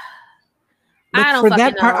 I don't for fucking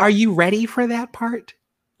that part. know. Are you ready for that part?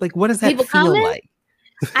 Like, what does that People feel coming? like?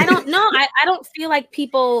 I don't know. I don't feel like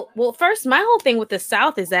people. Well, first, my whole thing with the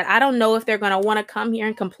South is that I don't know if they're going to want to come here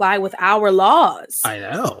and comply with our laws. I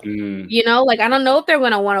know. You know, like, I don't know if they're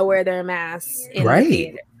going to want to wear their masks in the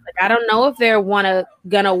theater. Like, I don't know if they're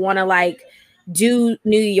gonna want to like do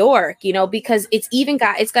New York, you know, because it's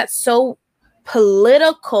got so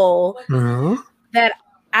political that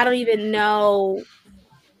I don't even know.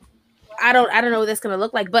 I don't know what that's going to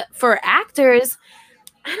look like. But for actors,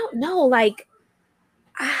 I don't know. Like,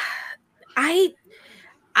 I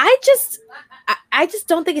just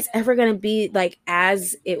don't think it's ever going to be like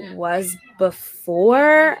as it was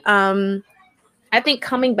before. I think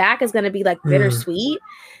coming back is going to be like bittersweet,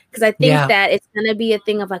 because I think that it's going to be a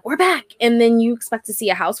thing of like, we're back, and then you expect to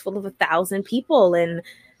see a house full of 1,000 people, and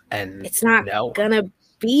it's not going to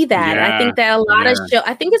be that. I think that a lot of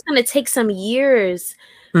I think it's going to take some years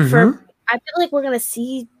for. I feel like we're going to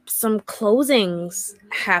see some closings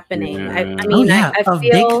happening. I mean, I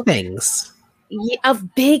feel big things.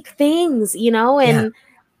 Of big things, you know, and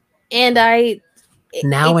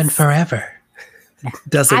now and forever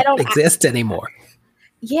doesn't exist anymore.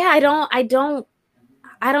 Yeah, I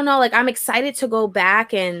don't know. Like, I'm excited to go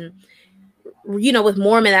back and, you know, with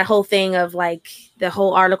Mormon, that whole thing of like the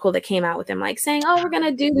whole article that came out with him, like saying, "Oh, we're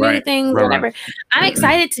gonna do new things, whatever." I'm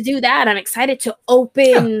excited to do that. I'm excited to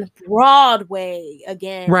open Broadway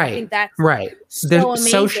again. Right. I think that's So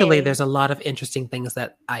socially, there's a lot of interesting things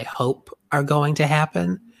that I hope are going to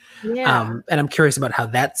happen. Yeah. And I'm curious about how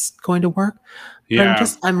that's going to work. Yeah.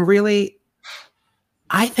 But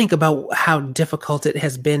I think about how difficult it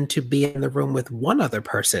has been to be in the room with one other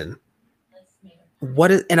person.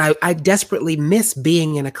 I desperately miss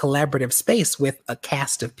being in a collaborative space with a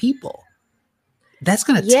cast of people. That's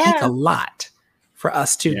going to take a lot for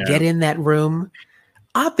us to get in that room.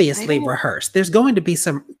 Obviously, rehearse. There's going to be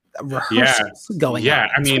some rehearsals going on.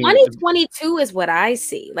 I mean, 2022 is what I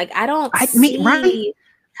see. Like, I don't see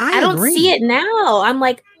it now. I'm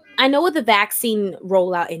like, I know with the vaccine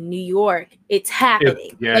rollout in New York, it's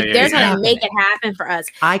happening. They're going to make it happen for us.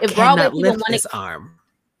 I cannot lift this arm.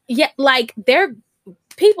 Yeah, like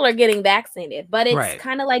people are getting vaccinated, but it's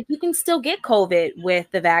kind of like you can still get COVID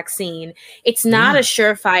with the vaccine. It's not a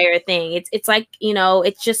surefire thing. It's like, you know,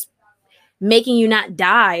 it's just making you not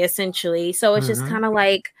die essentially. So it's just kind of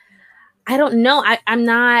like, I don't know. I'm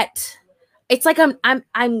not. It's like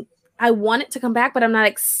I want it to come back, but I'm not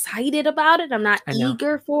excited about it. I'm not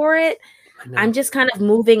eager for it. I'm just kind of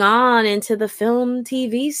moving on into the film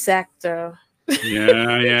TV sector.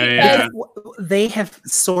 Yeah. They have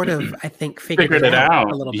sort of, I think, figured it out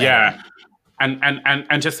a little bit. Yeah.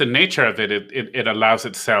 And just the nature of it allows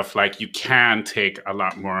itself, like, you can take a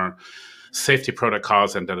lot more safety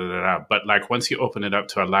protocols and but like once you open it up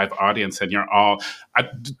to a live audience and you're all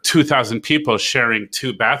 2,000 people sharing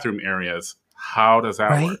 2 bathroom areas, how does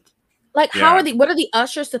that work? Like, what are the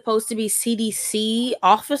ushers supposed to be? CDC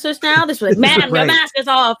officers now? This was like, "Ma'am, your mask is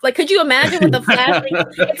off." Like, could you imagine with the flashing?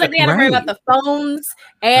 It's like they had to worry about the phones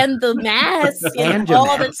and the masks and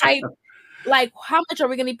all the type. Like, how much are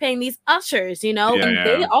we going to be paying these ushers? You know,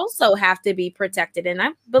 they also have to be protected. And I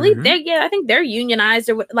believe I think they're unionized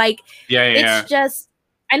or like. It's just,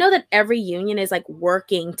 I know that every union is like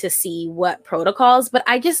working to see what protocols, but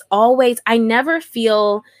I never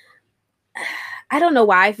feel. I don't know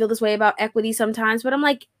why I feel this way about equity sometimes, but I'm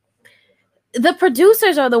like, the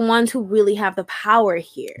producers are the ones who really have the power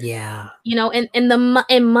here. Yeah. You know,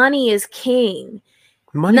 and money is king,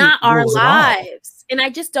 not our lives. And I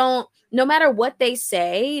just don't, no matter what they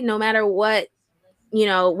say, no matter what, you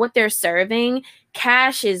know, what they're serving,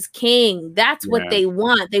 cash is king. That's what they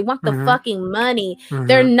want. They want the fucking money.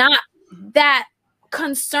 They're not that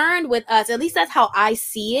concerned with us. At least that's how I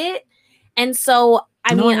see it. And so,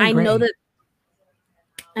 I know that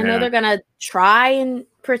I know they're going to try and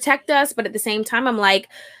protect us, but at the same time, I'm like,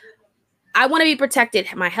 I want to be protected,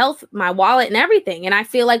 my health, my wallet, and everything. And I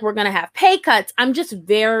feel like we're gonna have pay cuts. I'm just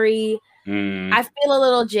very. I feel a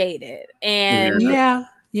little jaded, and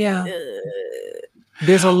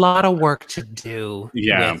there's a lot of work to do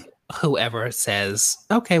with whoever says,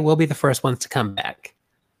 "Okay, we'll be the first ones to come back."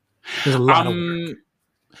 There's a lot of work.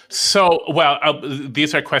 So,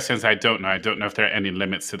 these are questions I don't know. I don't know if there are any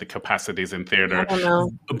limits to the capacities in theater. I don't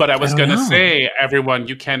know. But I was going to say, everyone,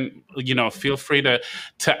 you can, feel free to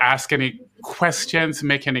ask any questions,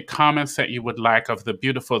 make any comments that you would like of the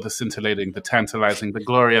beautiful, the scintillating, the tantalizing, the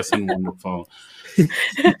glorious and wonderful,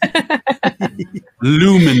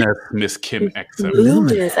 luminous Miss Kim Exum.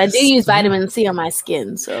 Luminous. I do use vitamin C on my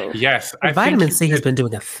skin, so yes, vitamin C has been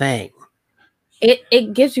doing a thing.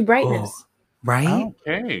 It gives you brightness. Right.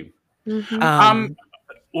 Okay. Mm-hmm.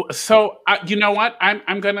 So you know what?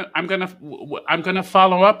 I'm gonna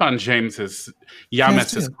follow up on Yames's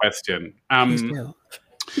question.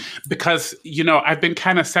 Because I've been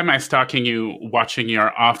kind of semi-stalking you, watching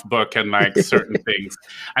your off book and like certain things,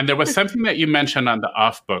 and there was something that you mentioned on the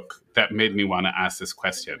off book that made me want to ask this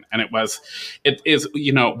question, and it is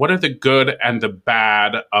what are the good and the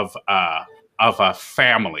bad of a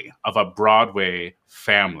family, of a Broadway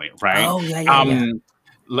family, right? Oh, yeah.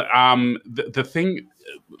 The thing,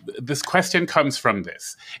 this question comes from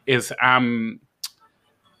this, is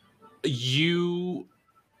you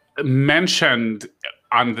mentioned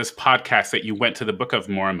on this podcast that you went to the Book of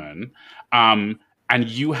Mormon, and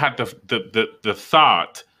you had the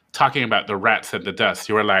thought, talking about the rats and the dust,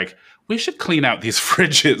 you were like, we should clean out these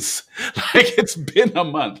fridges. Like, it's been a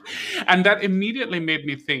month. And that immediately made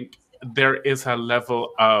me think, there is a level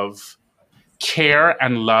of care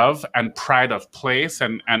and love and pride of place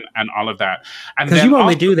and all of that. And because you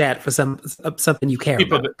only do that for something you care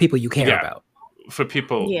about, people you care about. For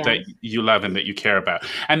people that you love and that you care about.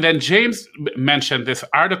 And then James mentioned this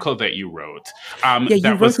article that you wrote.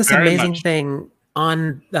 You wrote this amazing thing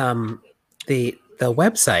on the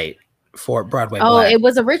website for Broadway Black. It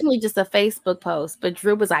was originally just a Facebook post, but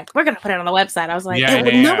Drew was like, we're going to put it on the website. I was like,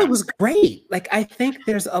 no, it was great. Like, I think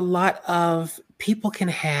there's a lot of people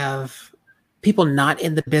not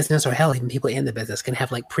in the business, or hell, even people in the business can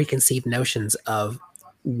have like preconceived notions of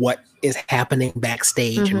what is happening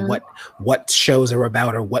backstage and what shows are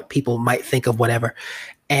about, or what people might think of whatever.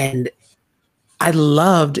 And I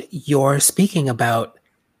loved your speaking about,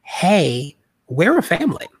 hey, we're a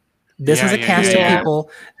family. This is a cast of people.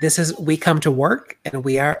 We come to work and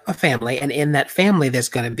we are a family. And in that family, there's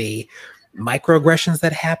going to be microaggressions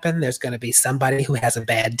that happen. There's going to be somebody who has a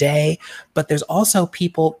bad day, but there's also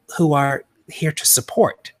people who are here to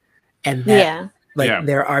support. And that,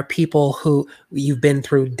 there are people who you've been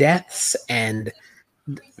through deaths and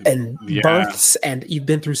births, and you've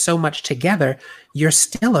been through so much together. You're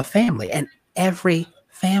still a family, and every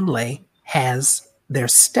family has their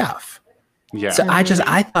stuff. Yeah. So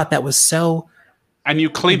I thought that was so. And you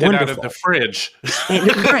cleaned it out of the fridge.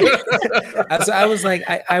 Right. So I was like,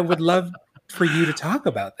 I would love for you to talk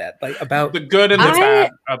about that, like about the good and the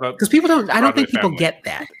bad. Because people don't. I don't think people get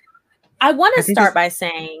that. I want to start by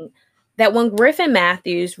saying that when Griffin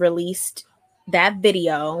Matthews released that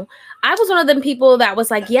video, I was one of them people that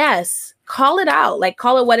was like, yes, call it out, like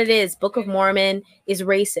call it what it is. Book of Mormon is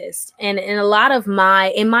racist. And in a lot of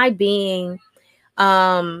my being,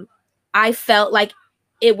 I felt like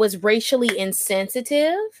it was racially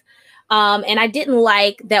insensitive. And I didn't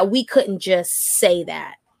like that we couldn't just say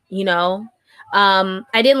that,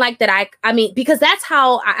 I didn't like that. I mean, because that's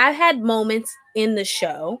how I had moments in the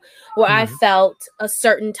show where I felt a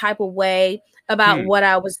certain type of way about what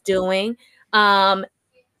I was doing. And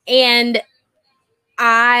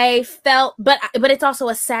I felt, but it's also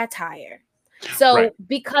a satire. So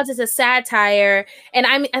because it's a satire, and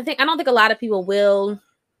I don't think a lot of people will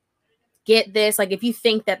get this. Like, if you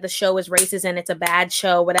think that the show is racist and it's a bad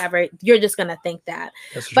show, whatever, you're just going to think that.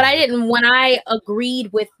 But I didn't, when I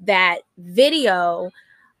agreed with that video,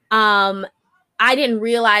 I didn't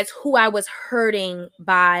realize who I was hurting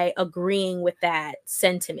by agreeing with that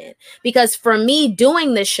sentiment. Because for me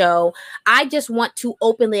doing the show, I just want to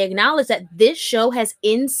openly acknowledge that this show has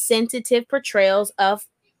insensitive portrayals of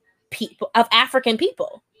people, of African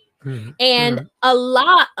people. And a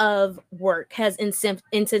lot of work has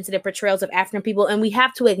insensitive portrayals of African people. And we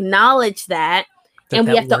have to acknowledge that and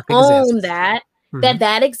we have to own that,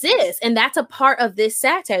 that exists. And that's a part of this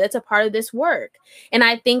satire. That's a part of this work. And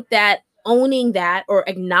I think that owning that or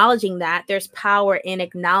acknowledging that, there's power in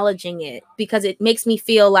acknowledging it, because it makes me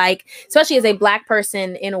feel like, especially as a Black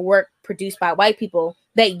person in a work produced by white people,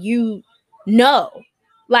 that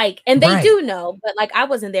like, and they do know, but like I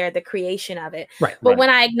wasn't there at the creation of it. But when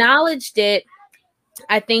I acknowledged it,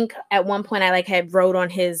 I think at one point I like had wrote on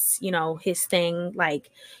his, you know, his thing, like,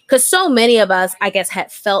 because so many of us, I guess,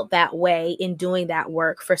 had felt that way in doing that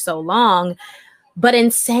work for so long. But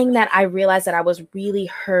in saying that, I realized that I was really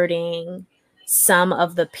hurting some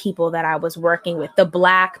of the people that I was working with, the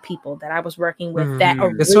Black people that I was working with, that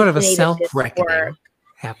it's sort of a self-reckoning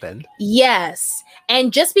happened. Yes.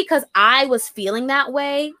 And just because I was feeling that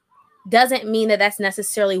way doesn't mean that that's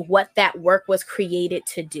necessarily what that work was created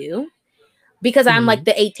to do. Because I'm like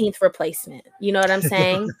the 18th replacement. You know what I'm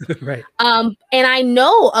saying? Right. And I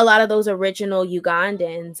know a lot of those original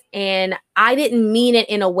Ugandans, and I didn't mean it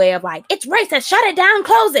in a way of like, it's racist, shut it down,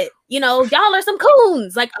 close it. You know, y'all are some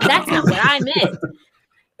coons. Like, that's not what I meant.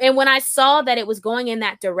 And when I saw that it was going in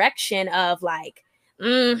that direction of like,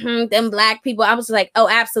 them Black people, I was like, oh,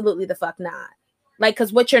 absolutely the fuck not. Like,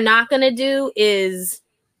 because what you're not going to do is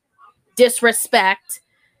disrespect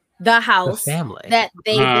the house, the family that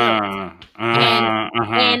they built.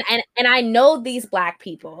 And I know these Black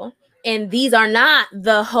people, and these are not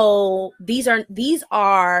the whole, these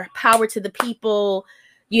are power to the people,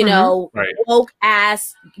 you know, woke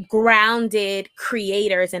ass grounded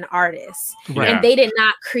creators and artists. Right. And they did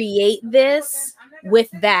not create this with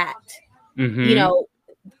that, you know,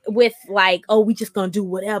 with like, oh, we just gonna do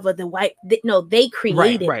whatever the white, no, they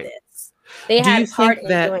created this. They had part in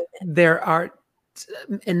doing it. There are,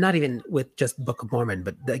 and not even with just Book of Mormon,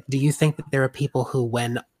 but like, do you think that there are people who,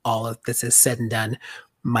 when all of this is said and done,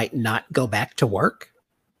 might not go back to work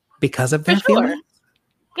because of their feelings?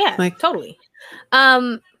 Yeah, like, totally.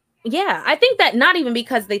 Yeah, I think that not even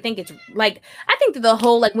because they think it's like, I think that the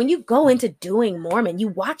whole, like, when you go into doing Mormon, you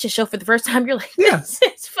watch a show for the first time, you're like, this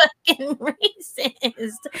is fucking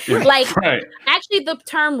racist. Like, actually, the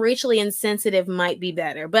term racially insensitive might be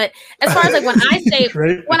better. But as far as like when I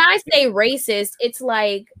say racist, it's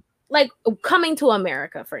like Coming to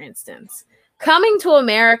America, for instance. Coming to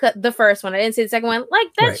America, the first one, I didn't say the second one, like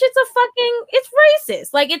that shit's it's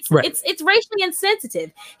racist. Like it's racially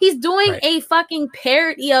insensitive. He's doing a fucking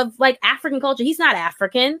parody of like African culture. He's not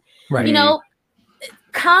African. Right. You know,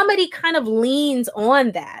 comedy kind of leans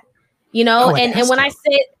on that, you know, and when I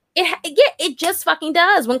say it just fucking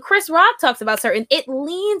does. When Chris Rock talks about certain, it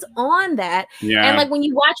leans on that. Yeah. And like when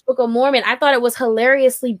you watch Book of Mormon, I thought it was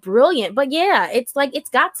hilariously brilliant. But yeah, it's like it's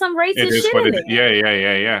got some racist shit in it.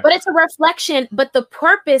 Yeah. But it's a reflection. But the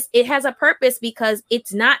purpose, it has a purpose because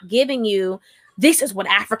it's not giving you this is what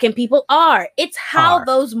African people are. It's how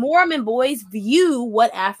those Mormon boys view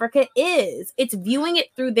what Africa is. It's viewing it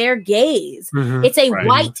through their gaze. It's a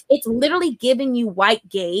white, it's literally giving you white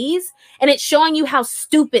gaze, and it's showing you how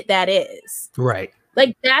stupid that is. Right.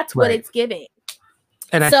 Like that's what it's giving.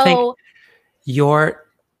 And I think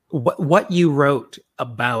what you wrote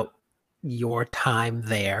about your time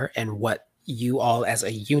there and what you all as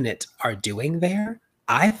a unit are doing there,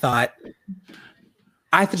 I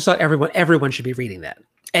just thought everyone should be reading that.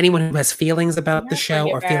 Anyone who has feelings about the show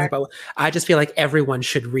or feeling about, I just feel like everyone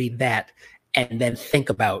should read that and then think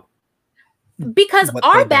about. Because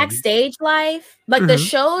our backstage life, like the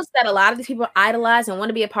shows that a lot of these people idolize and want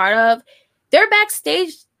to be a part of, their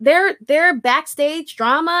backstage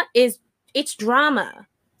drama it's drama.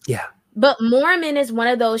 Yeah. But Mormon is one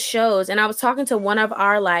of those shows, and I was talking to one of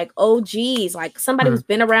our like OGs, like somebody who's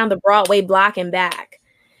been around the Broadway block and back.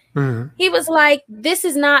 He was like, this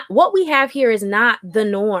is not what we have here is not the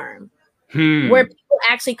norm where people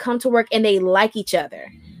actually come to work and they like each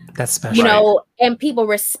other. That's special. You know, and people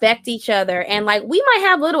respect each other. And like, we might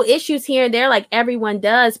have little issues here and there, like everyone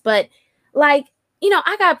does. But like, you know,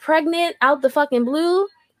 I got pregnant out the fucking blue.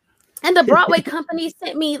 And the Broadway company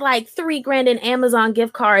sent me like $3,000 in Amazon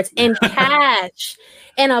gift cards and cash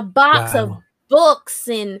and a box of books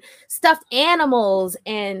and stuffed animals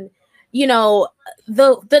and, you know,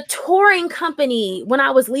 the touring company, when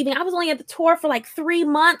I was leaving, I was only at the tour for like 3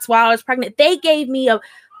 months while I was pregnant. They gave me a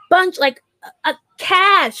bunch, like a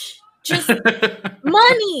cash, just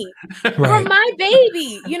money for my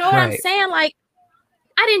baby. You know what I'm saying? Like,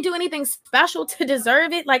 I didn't do anything special to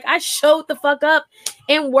deserve it. Like, I showed the fuck up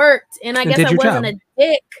and worked. And I guess I wasn't a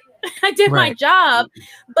dick. I did my job,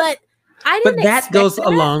 but I didn't. But that goes a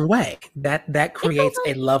long way. That creates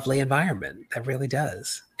a lovely environment. That really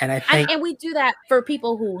does. And I think, and we do that for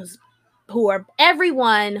people who are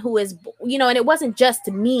everyone who is, you know, and it wasn't just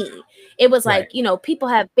me. It was like, you know, people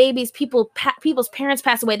have babies, people's parents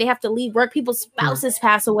pass away. They have to leave work. People's spouses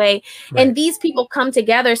pass away, and these people come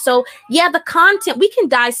together. So yeah, the content, we can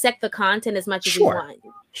dissect the content as much as we want.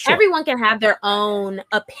 Everyone can have their own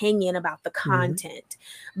opinion about the content.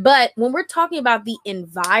 But when we're talking about the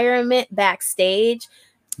environment backstage,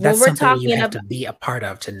 that's when we're talking you have to be a part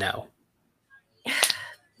of to know.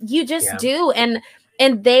 You just do. And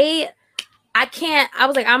and I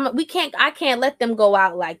can't let them go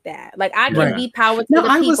out like that. Like, I can be power to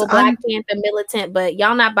the people, Black Panther militant, but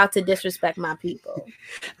y'all not about to disrespect my people.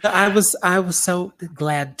 I was so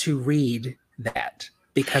glad to read that,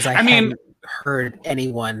 because I hadn't heard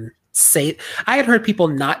anyone say. I had heard people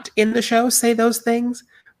not in the show say those things,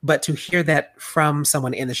 but to hear that from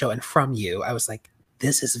someone in the show and from you, I was like,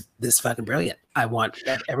 this is fucking brilliant.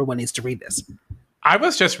 Everyone needs to read this. I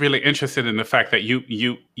was just really interested in the fact that you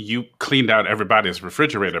cleaned out everybody's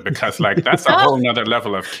refrigerator, because like that's a whole nother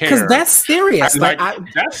level of care. Because that's serious.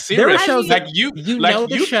 That's serious. Shows like you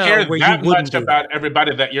care that much about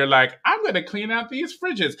everybody that you're like, I'm going to clean out these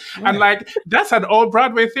fridges, and like that's an old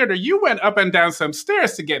Broadway theater. You went up and down some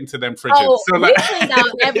stairs to get into them fridges. Oh, so we cleaned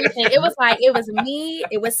out everything. It was me.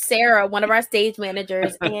 It was Sarah, one of our stage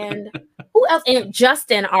managers, and who else? And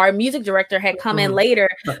Justin, our music director, had come in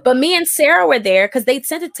later. But me and Sarah were there because they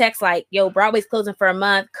sent a text like, yo, Broadway's closing for a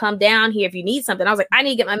month. Come down here if you need something. I was like, I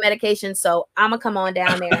need to get my medication, so I'm going to come on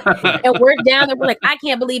down there. And we're down there. We're like, I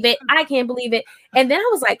can't believe it. I can't believe it. And then I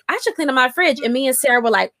was like, I should clean up my fridge. And me and Sarah were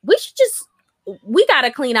like, we got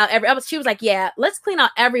to clean out she was like, yeah, let's clean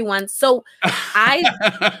out everyone's. So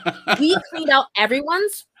we cleaned out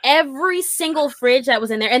every single fridge that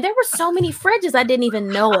was in there. And there were so many fridges I didn't even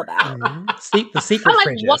know about. The secret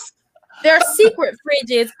fridges. What? There are secret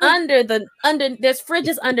fridges there's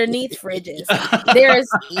fridges underneath fridges. There's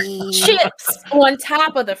chips on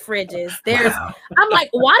top of the fridges. I'm like,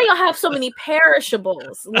 why do y'all have so many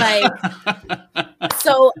perishables? Like,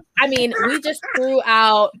 so, I mean, we just threw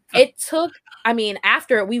out,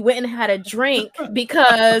 after we went and had a drink,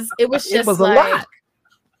 because it was just a lot.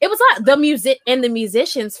 It was like the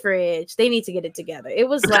musician's fridge. They need to get it together. It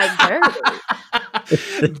was like dirty.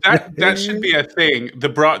 that should be a thing. The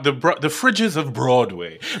fridges of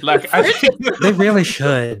Broadway. Like they really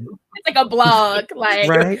should. It's like a blog. Like,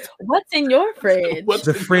 right? What's in your fridge?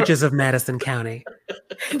 The fridges of Madison County.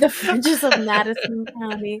 The fridges of Madison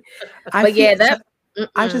County. I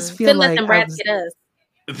just feel like let them rats get us.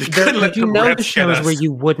 The shows where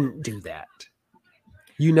you wouldn't do that.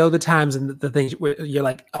 You know the times and the things where you're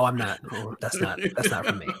like, oh, I'm not. Oh, that's not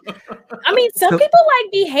for me. I mean, some people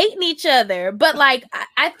like be hating each other, but like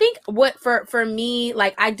I think what for me,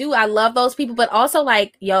 like I love those people, but also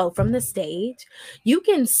like, yo, from the stage, you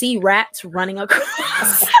can see rats running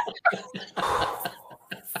across.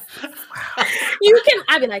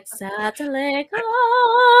 I'd be like, satellite rats.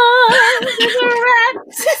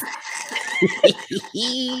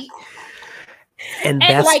 And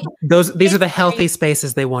that's like, these are the healthy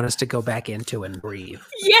spaces they want us to go back into and breathe.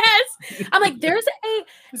 Yes. I'm like,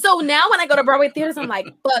 so now when I go to Broadway theaters, I'm like,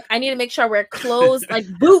 fuck, I need to make sure I wear clothes like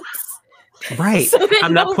boots. Right. So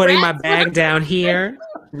I'm not putting my bag down here.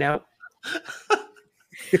 No.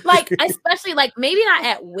 Like, especially like maybe not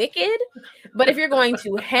at Wicked, but if you're going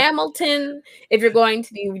to Hamilton, if you're going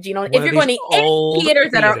to if you're going to any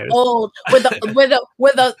theaters that are old, where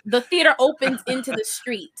the theater opens into the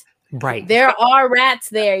street. Right. There are rats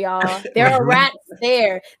there, y'all. There are rats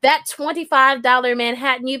there. That $25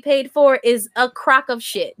 Manhattan you paid for is a crock of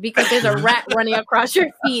shit, because there's a rat running across your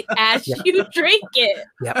feet as you drink it.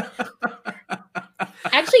 Yep.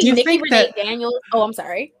 Actually, Nikki Renee Daniels. Oh, I'm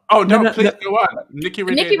sorry. Oh, no, please go on. Nikki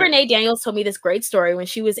Renee Daniels told me this great story when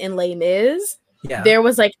she was in Les Mis. Yeah. There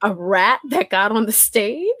was like a rat that got on the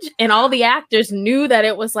stage, and all the actors knew that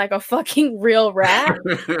it was like a fucking real rat.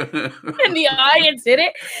 And the audience did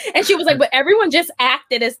it. And she was like, but everyone just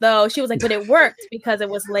acted as though, she was like, but it worked because it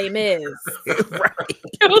was Les Mis. Right.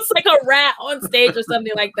 It was like a rat on stage or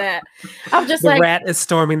something like that. I'm just the rat is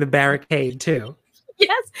storming the barricade too.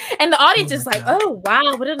 Yes. And the audience is like, oh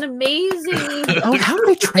wow, what an amazing. Oh, how do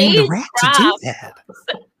they train the rat to do that?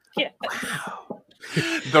 Yeah. Wow.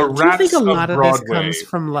 The rats. Do you think a lot of this comes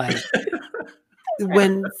from like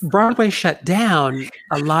when Broadway shut down?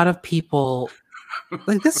 A lot of people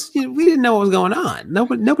like this. We didn't know what was going on.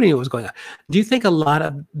 Nobody knew what was going on. Do you think a lot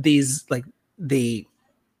of these, like the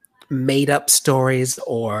made up stories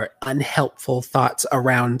or unhelpful thoughts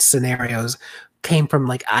around scenarios, came from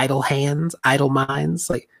like idle hands, idle minds?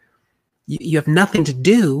 Like you have nothing to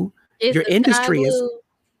do. Your industry is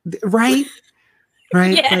right.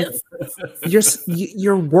 Right? Yes. Like,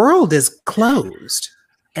 your world is closed,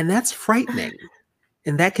 and that's frightening.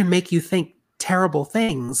 And that can make you think terrible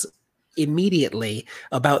things immediately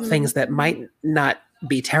about things that might not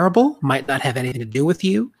be terrible, might not have anything to do with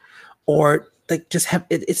you, or like just have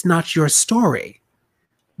it's not your story.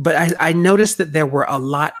 But I noticed that there were a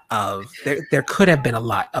lot of there could have been a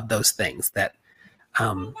lot of those things that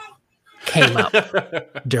came up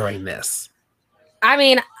during this. I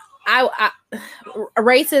mean,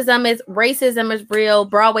 racism is real.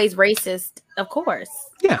 Broadway's racist, of course.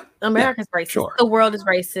 Yeah, America's racist. Sure. The world is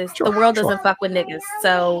racist. The world doesn't fuck with niggas.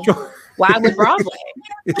 So why would Broadway?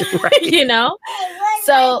 Right. You know.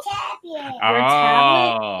 So your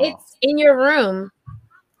tablet, it's in your room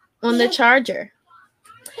on the charger.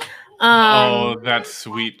 Oh, that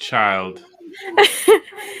sweet child.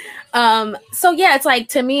 So yeah, it's like,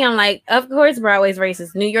 to me, I'm like, of course Broadway's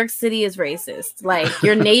racist. New York City is racist. Like,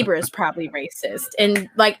 your neighbor is probably racist, and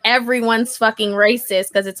like everyone's fucking racist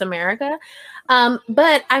because it's America.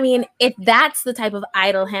 But I mean, if that's the type of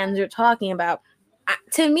idle hands you're talking about,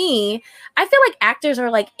 to me, I feel like actors are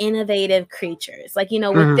like innovative creatures. Like, you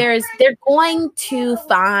know, they're going to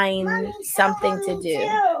find something to do.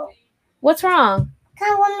 What's wrong?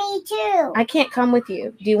 Come with me too. I can't come with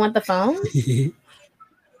you. Do you want the phone? But this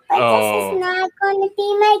is not going to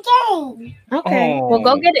be my game. Okay. Well,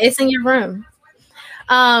 go get it. It's in your room.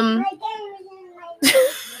 My game is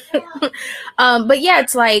in my room. But yeah,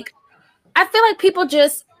 it's like, I feel like people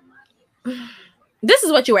just. This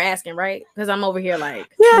is what you were asking, right? Because I'm over here like.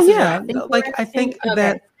 Yeah. I think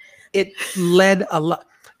that it led a lot.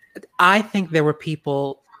 I think there were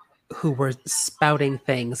people who were spouting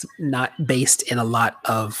things not based in a lot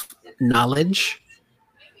of knowledge.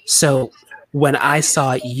 So when I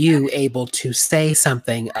saw you able to say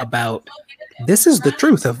something about, this is the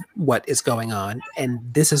truth of what is going on, and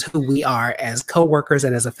this is who we are as coworkers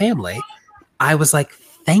and as a family, I was like,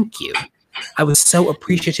 thank you. I was so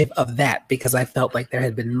appreciative of that, because I felt like there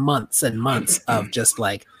had been months and months of just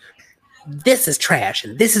like, this is trash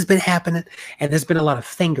and this has been happening, and there's been a lot of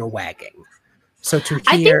finger wagging. So to hear,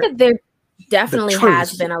 I think that there definitely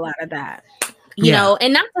has been a lot of that, you know,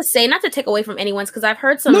 and not to take away from anyone's, because I've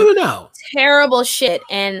heard some terrible shit,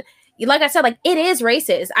 and like I said, like, it is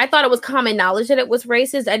racist. I thought it was common knowledge that it was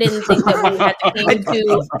racist. I didn't think that we had to come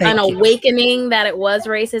to an awakening that it was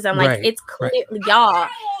racist. I'm like, it's clear, y'all.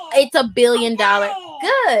 It's $1 billion.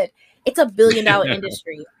 Good. It's $1 billion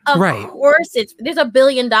industry. Of course, there's $1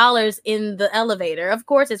 billion in the elevator. Of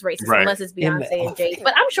course, it's racist, unless it's Beyonce and Jay.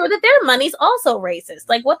 But I'm sure that their money's also racist.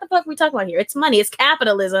 Like, what the fuck are we talking about here? It's money. It's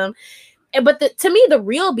capitalism. But to me, the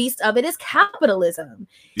real beast of it is capitalism.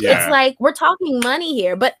 Yeah. It's like, we're talking money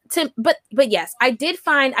here. But yes, I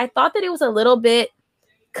thought that it was a little bit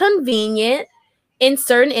convenient in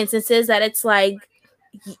certain instances that it's like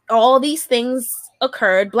all these things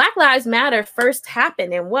occurred. Black Lives Matter first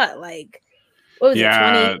happened in what was it,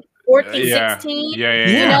 2014, 16? Yeah.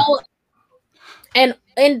 You know,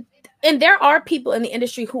 and there are people in the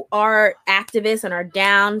industry who are activists and are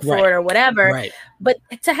down for it or whatever. Right. But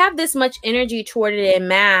to have this much energy toward it in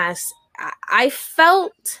mass, I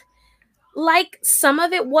felt like some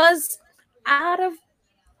of it was out of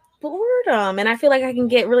boredom. And I feel like I can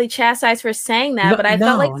get really chastised for saying that, but I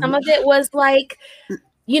felt like some of it was like,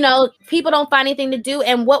 you know, people don't find anything to do.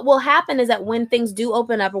 And what will happen is that when things do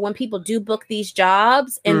open up, or when people do book these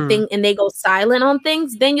jobs and and they go silent on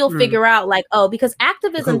things, then you'll figure out like, oh, because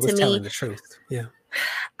activism to me, telling the truth. Yeah.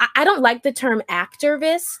 I don't like the term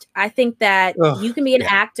activist. I think that you can be an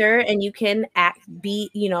actor and you can be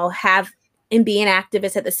an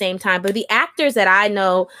activist at the same time. But the actors that I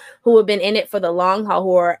know who have been in it for the long haul,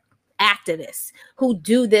 who are activists, who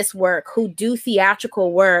do this work, who do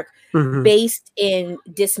theatrical work based in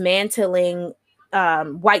dismantling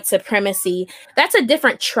white supremacy, that's a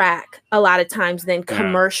different track a lot of times than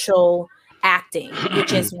commercial acting,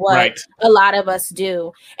 which is what a lot of us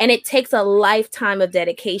do. And it takes a lifetime of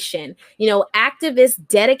dedication. You know, activists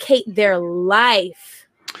dedicate their life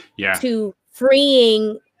to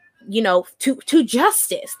freeing, you know, to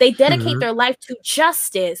justice. They dedicate their life to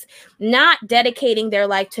justice, not dedicating their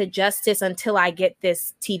life to justice until I get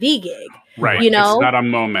this TV gig. Right. You know, it's not a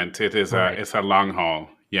moment. It is it's a long haul.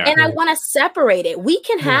 Yeah. And I want to separate it. We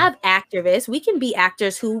can have activists. We can be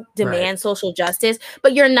actors who demand social justice,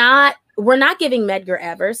 but we're not giving Medgar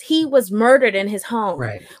Evers. He was murdered in his home.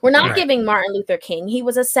 Right. We're not giving Martin Luther King. He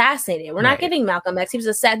was assassinated. We're not giving Malcolm X. He was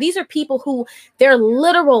assassinated. These are people who their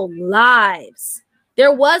literal lives.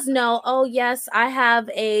 There was no, oh yes, I have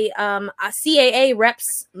a CAA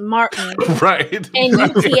reps Martin, and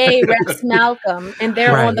UTA reps Malcolm, and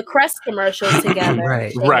they're on the Crest commercial together.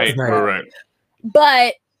 Right.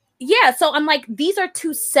 But yeah, so I'm like, these are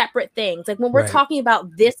two separate things. Like when we're talking about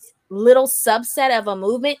this little subset of a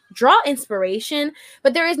movement, draw inspiration,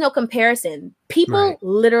 but there is no comparison. People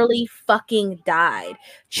literally fucking died.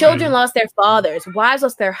 Children lost their fathers, wives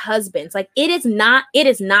lost their husbands. Like it is not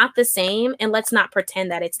the same, and let's not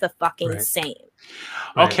pretend that it's the fucking same.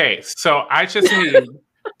 Okay, so I just need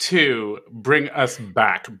to bring us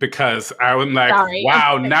back, because I was like,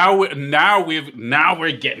 wow, now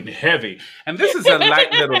we're getting heavy. And this is a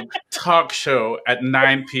light little talk show at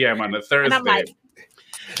 9 p.m. on a Thursday. And I'm like,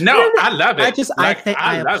 no, I love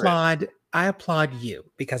it. I applaud you,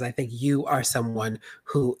 because I think you are someone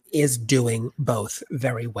who is doing both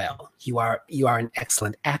very well. You are an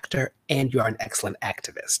excellent actor and you are an excellent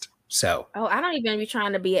activist. So, I don't even be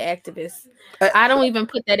trying to be an activist. I don't even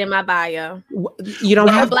put that in my bio. You don't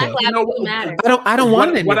have Black lives matter. I don't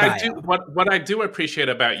want it. What I do appreciate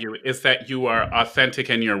about you is that you are authentic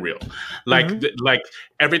and you're real. Like like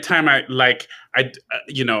every time I've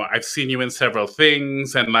seen you in several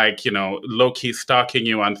things, and low key stalking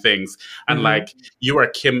you on things, and you are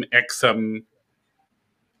Kim Exum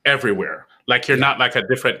everywhere. Like you're not like a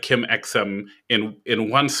different Kim Exum in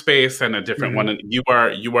one space and a different one. You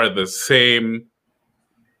are the same.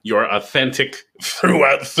 You're authentic through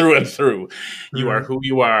and through. You are who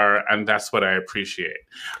you are, and that's what I appreciate.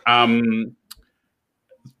 I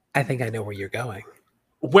think I know where you're going.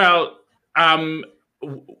 Well, I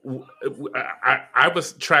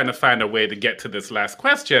was trying to find a way to get to this last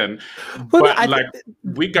question, but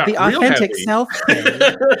we got the real authentic heavy. Self thing.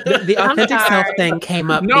 The authentic self thing came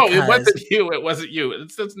up. No, it wasn't you. It wasn't you.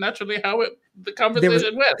 It's just naturally how the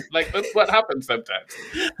conversation went. Like that's what happens sometimes.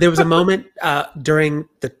 There was a moment during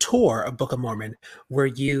the tour of Book of Mormon where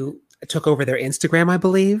you took over their Instagram, I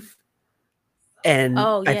believe. And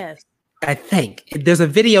yes, I think there's a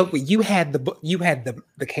video where you had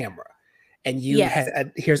the camera. And you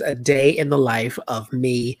had here's a day in the life of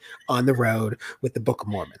me on the road with the Book of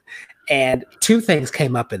Mormon. And two things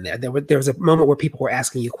came up in there. There was a moment where people were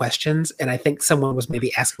asking you questions. And I think someone was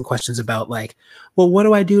maybe asking questions about like, well, what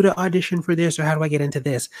do I do to audition for this? Or how do I get into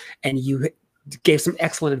this? And you gave some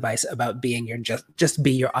excellent advice about being just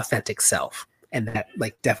be your authentic self. And that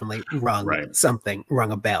definitely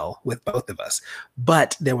rung a bell with both of us.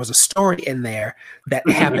 But there was a story in there that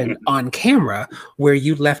happened on camera where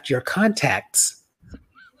you left your contacts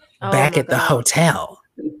back at the hotel.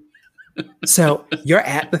 So you're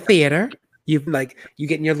at the theater. You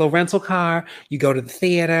get in your little rental car. You go to the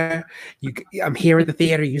theater. I'm here at the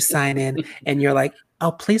theater. You sign in, and you're like,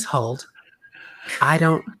 "Oh, please hold. I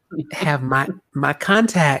don't have my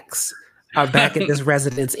contacts are back at this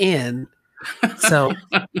Residence Inn." So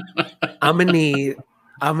I'm gonna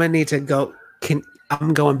need to go.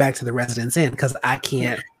 I'm going back to the Residence Inn because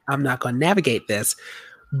I'm not going to navigate this.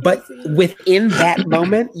 But within that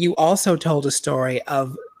moment, you also told a story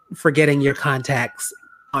of forgetting your contacts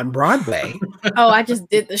on Broadway. Oh, I just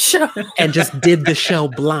did the show. And just did the show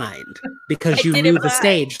blind because you knew the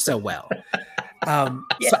stage so well.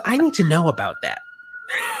 So I need to know about that.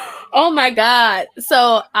 Oh my God.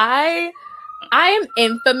 So I am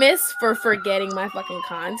infamous for forgetting my fucking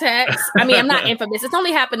contacts. I mean, I'm not infamous. It's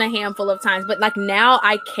only happened a handful of times, but now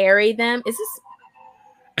I carry them.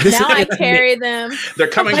 I carry them. They're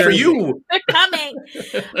coming for you. They're coming.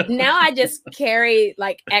 Now I just carry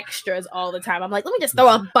extras all the time. I'm like, let me just throw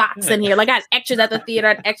a box in here. I got extras at the theater,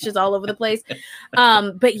 I had extras all over the place.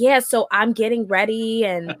 But yeah, so I'm getting ready.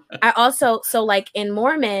 And I also, in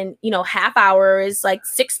Mormon, half hour is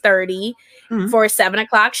 6:30 for a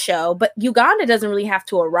 7:00 show. But Uganda doesn't really have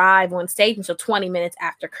to arrive on stage until 20 minutes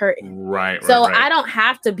after curtain. Right. So I don't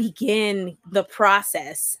have to begin the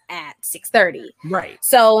process at 6:30. Right.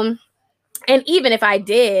 So, and even if I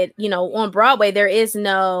did, on Broadway, there is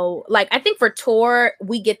no, I think for tour,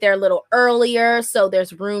 we get there a little earlier. So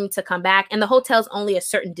there's room to come back. And the hotel's only a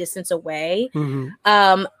certain distance away.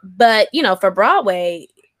 Mm-hmm. But, for Broadway,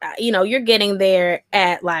 you're getting there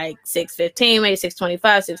at 6:15, maybe 6:25,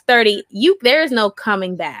 6:30. There's no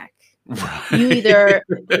coming back. You're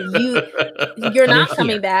not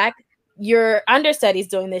coming back. Your understudy's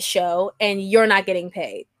doing this show and you're not getting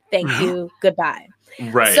paid. Thank you. Goodbye.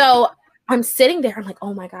 Right. So I'm sitting there. I'm like,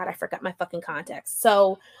 oh my God, I forgot my fucking contacts.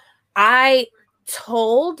 So I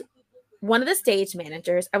told one of the stage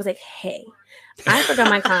managers, I was like, hey, I forgot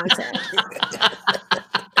my contacts.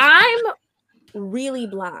 I'm really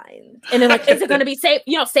blind. And they're like, is it going to be safe?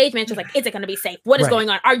 Stage manager's like, is it going to be safe? What is going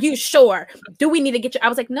on? Are you sure? Do we need to get you? I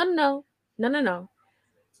was like, no.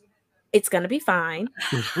 It's going to be fine.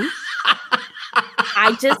 Mm-hmm.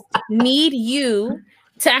 I just need you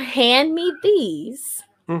to hand me these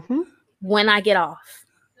when I get off.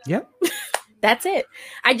 Yep. That's it.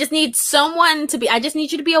 I just need I just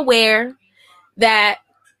need you to be aware that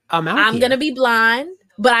I'm going to be blind,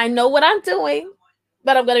 but I know what I'm doing,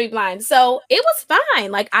 but I'm going to be blind. So it was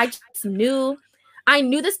fine. I just knew I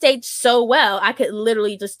knew the stage so well, I could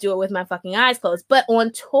literally just do it with my fucking eyes closed. But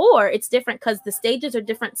on tour, it's different because the stages are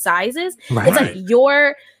different sizes. Right. It's like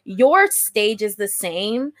your stage is the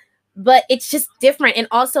same, but it's just different. And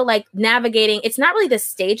also like navigating, it's not really the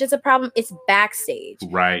stage that's a problem, it's backstage.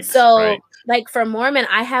 Right. So like for Mormon,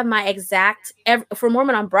 I have my exact, for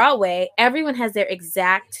Mormon on Broadway, everyone has their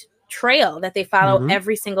exact trail that they follow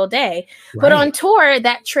every single day. Right. But on tour,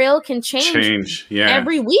 that trail can change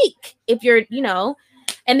every week if you're, you know,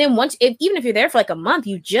 and then even if you're there for like a month,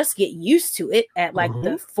 you just get used to it at like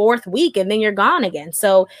the 4th week and then you're gone again.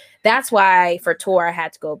 So that's why for tour, I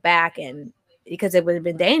had to go back because it would have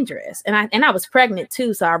been dangerous. And I was pregnant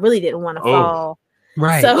too. So I really didn't want to fall.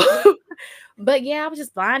 Right. So, but yeah, I was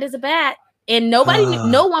just blind as a bat and no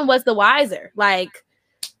one was the wiser. Like,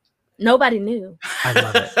 nobody knew. I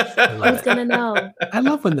love it. Who's gonna know? I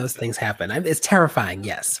love when those things happen. It's terrifying,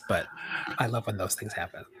 yes, but I love when those things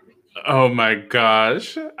happen. Oh my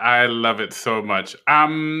gosh, I love it so much.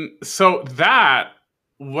 So that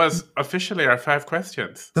was officially our 5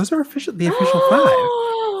 questions. Those are the official 5.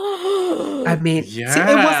 I mean, see, it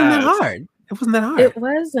wasn't that hard. It wasn't that hard. It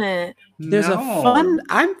wasn't. There's a fun.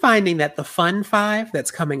 I'm finding that the fun 5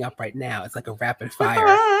 that's coming up right now is like a rapid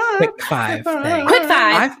fire, quick 5 thing. Quick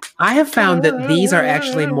 5. I have found that these are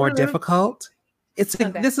actually more difficult. It's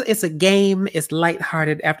a game. It's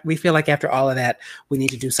lighthearted. We feel like after all of that, we need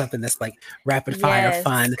to do something that's like rapid fire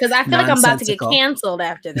fun. Because I feel like I'm about to get canceled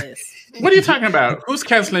after this. What are you talking about? Who's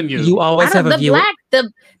canceling you? You always have a viewer.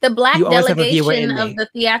 The black delegation of the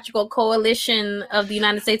Theatrical Coalition of the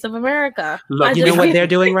United States of America. Look, you know what they're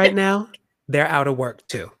doing right now? They're out of work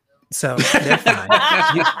too, so they're fine.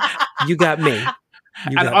 You got me.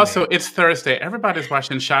 And also, it's Thursday. Everybody's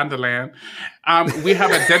watching Shondaland. We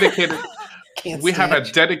have a dedicated. We have a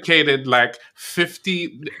dedicated like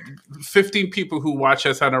 15 people who watch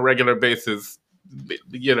us on a regular basis.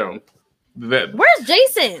 You know, where's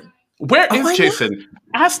Jason? Where is Jason?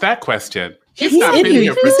 Ask that question. He's not been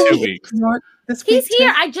here for 2 weeks. He's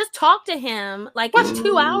here. I just talked to him like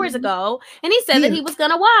 2 hours ago, and he said that he was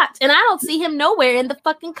gonna watch, and I don't see him nowhere in the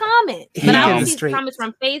fucking comments. But I don't see comments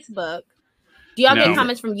from Facebook. Do y'all get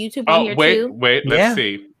comments from YouTube on here too? Wait, let's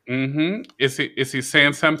see. Is he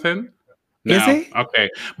saying something? No. Is he? Okay.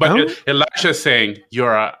 But Elijah's saying,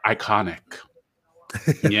 you're iconic.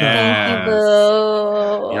 Yeah.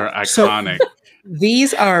 You're iconic. So,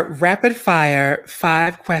 these are rapid fire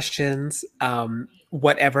 5 questions.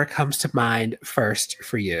 Whatever comes to mind first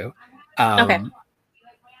for you. Okay.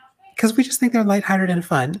 Because we just think they're lighthearted and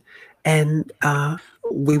fun. And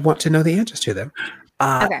we want to know the answers to them.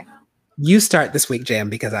 Okay. You start this week, Jam,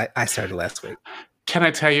 because I started last week. Can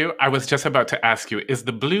I tell you? I was just about to ask you: is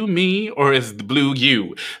the blue me or is the blue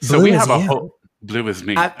you? So blue we have a whole. Blue is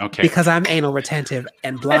me. Okay. Because I'm anal retentive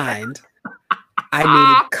and blind, I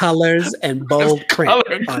needed colors and bold print.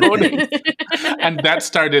 And that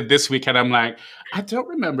started this week, and I'm like, I don't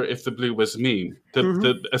remember if the blue was me.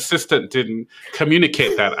 The assistant didn't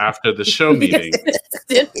communicate that after the show meeting.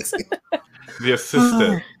 The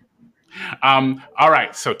assistant. All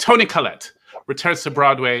right. So Toni Collette returns to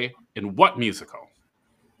Broadway in what musical?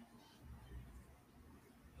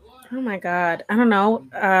 Oh my God. I don't know.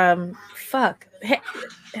 Fuck.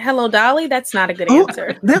 Hello, Dolly? That's not a good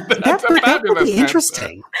answer. That would be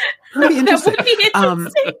interesting. That would be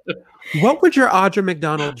interesting. What would your Audra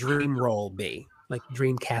McDonald dream role be? Like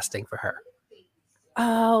dream casting for her?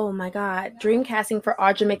 Oh my God. Dream casting for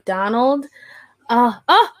Audra McDonald?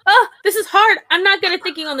 This is hard. I'm not good at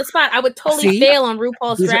thinking on the spot. I would totally fail on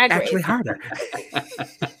RuPaul's Drag Race. Actually harder.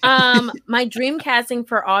 My dream casting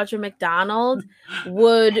for Audra McDonald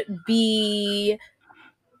would be.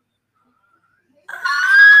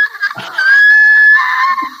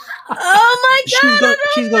 Oh my God!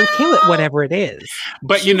 She's going to kill it, whatever it is.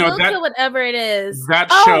 But you know that whatever it is.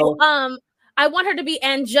 That show. I want her to be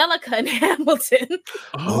Angelica in Hamilton.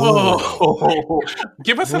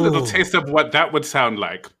 Give us a little taste of what that would sound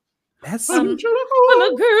like. That's I'm a girl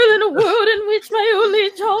in a world in which my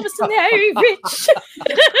only job is to marry rich.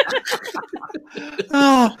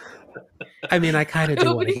 I mean, I kind of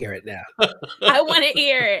do want to hear it now. I want to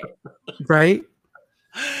hear it. Right?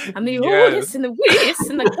 I'm the oldest and the wittiest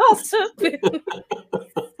and the gossip.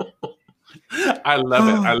 I love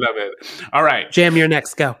it. I love it. All right. Jam, you're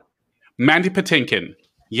next. Go. Mandy Patinkin.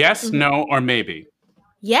 Yes, no, or maybe?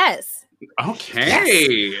 Yes. Okay.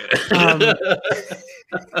 Yes.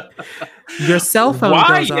 Your cell phone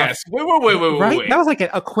goes off. Wait. That was like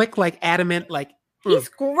a quick, like adamant, like. He's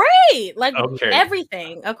great. Like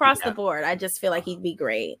everything across the board. I just feel like he'd be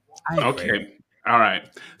great. Okay. All right.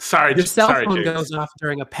 Sorry. Your cell phone goes off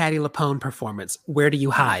during a Patti LuPone performance. Where do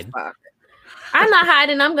you hide? I'm not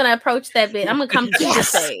hiding. I'm gonna approach that bit. I'm gonna come to the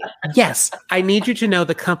stage. Yes, I need you to know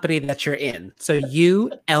the company that you're in. So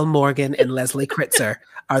you, Elle Morgan, and Leslie Kritzer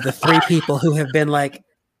are the three people who have been like,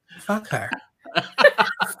 "Fuck her."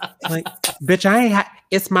 Like, bitch,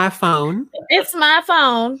 it's my phone. It's my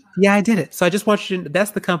phone. Yeah, I did it. So I just want you to.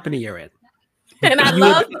 That's the company you're in. And I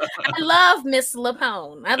love Miss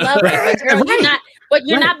LaPone. I love it. But girl,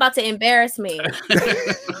 you're not about to embarrass me.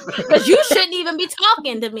 Because you shouldn't even be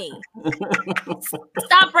talking to me.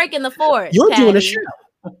 Stop breaking the force. You're doing a show.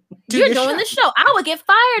 You're doing the show. I would get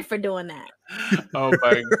fired for doing that. Oh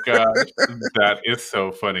my gosh. That is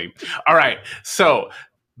so funny. All right. So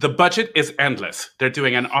the budget is endless. They're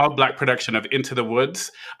doing an all-black production of Into the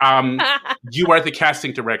Woods. You are the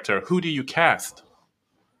casting director. Who do you cast?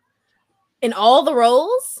 In all the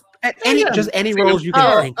roles? Any roles you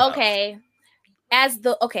can think of. Okay.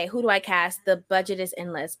 Who do I cast? The budget is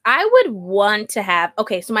endless. I would want to have,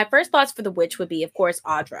 so my first thoughts for the witch would be, of course,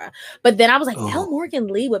 Audra. But then I was like, Elle Morgan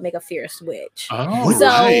Lee would make a fierce witch. Oh, so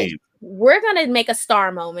right. We're going to make a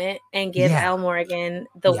star moment and give Elle Morgan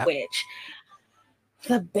the witch.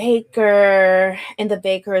 The baker and the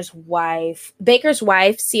baker's wife. Baker's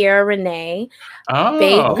wife, Ciara Renee. Oh.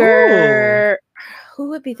 Baker. Who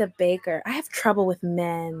would be the baker? I have trouble with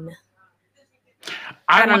men.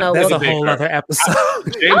 I don't know. That's a whole other episode.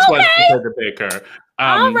 James wants to play the baker.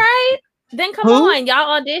 All right. Then come on, y'all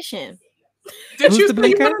audition. Did you the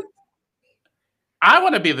baker? I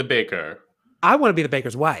want to be the baker. I want to be the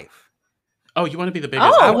baker's wife. Oh, you want to be the baker's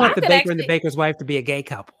wife? I want the baker and the baker's wife to be a gay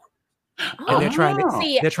couple. And they're trying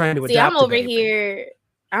to adopt. I'm over here.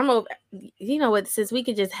 You know what? Since we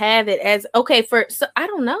could just have it as I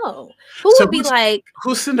don't know who would be like.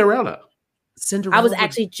 Who's Cinderella? I was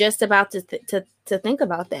actually just about to think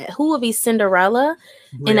about that. Who would be Cinderella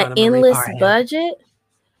in an endless budget?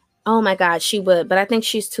 Oh my God, she would, but I think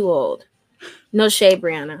she's too old. No shade,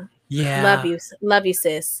 Brianna. Yeah, love you,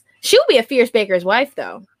 sis. She would be a fierce baker's wife,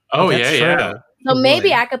 though. Oh yeah. So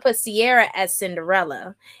maybe I could put Ciara as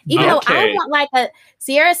Cinderella, even though I want like a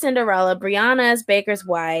Ciara Cinderella, Brianna as Baker's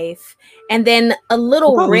wife, and then a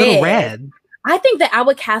Little Red. I think that I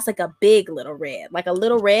would cast like a big Little Red, like a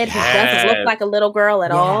Little Red who doesn't look like a little girl at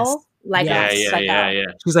all. Like she's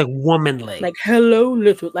like womanly, like hello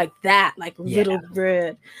little, like that, like Little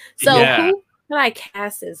Red. So who could I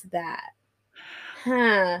cast as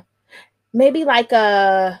that? Maybe like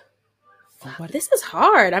a. This is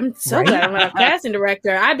hard. I'm so glad I'm not a casting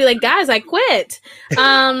director. I'd be like, guys, I quit.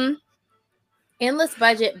 Endless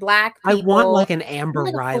budget, black people. I want like an Amber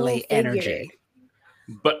Riley energy.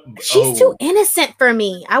 But she's too innocent for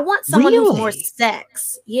me. I want someone who's more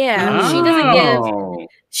sex. Yeah. She doesn't give.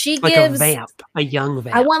 She like gives a vamp, a young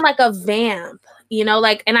vamp. I want like a vamp,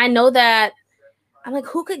 and I know that I'm like,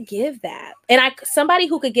 who could give that? And somebody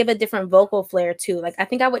who could give a different vocal flair too. Like, I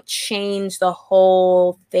think I would change the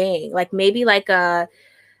whole thing. Like maybe like I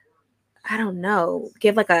don't know,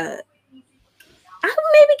 give like I would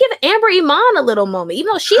maybe give Amber Iman a little moment,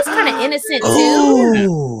 even though she's kind of innocent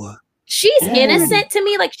too. She's innocent to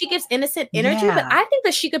me. Like she gives innocent energy, but I think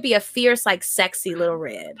that she could be a fierce, like sexy Little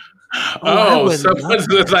Red.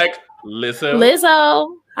 Someone's like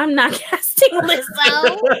Lizzo. I'm not casting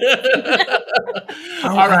Lizzo.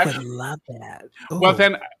 All right. I would love that. Ooh. Well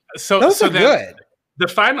then, those are good. The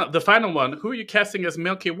final one. Who are you casting as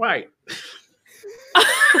Milky White?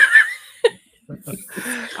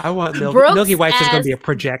 I want Milky White's just going to be a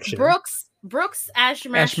projection. Brooks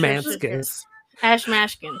Ashmanskas.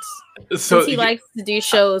 So since he likes to do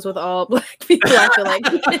shows with all black people, I feel like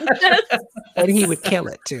and he would kill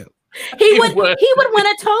it too. He would win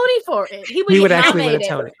a Tony for it. He would actually win a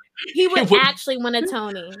Tony. He would actually win a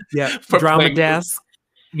Tony. Yeah, Drama Desk.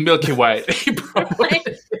 Milky White.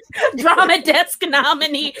 Drama Desk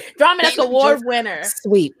nominee, Drama Desk Award winner.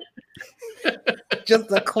 Sweep. Just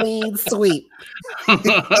a clean sweep.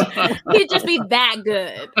 He'd just be that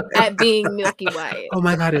good at being Milky White. Oh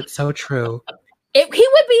my God, it's so true. He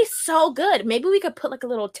would be so good. Maybe we could put like a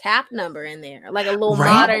little tap number in there, like a little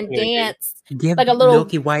modern dance. Give like a little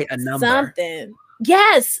Milky White a number. Something.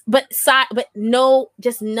 Yes, but no,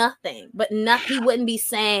 just nothing. But nothing. He wouldn't be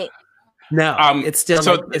saying. No, it's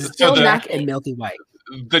still Mac and Milky White.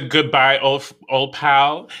 The goodbye old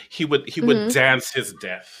pal. He would dance his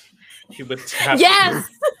death. He would tap. Yes.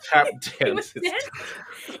 Tap dance.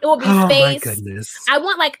 It will be face. My goodness. I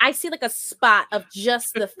want I see like a spot of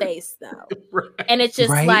just the face though, and it's just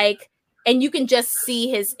like, and you can just see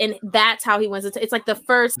his, and that's how he wins it. It's like the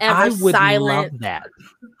first ever silent. Love that.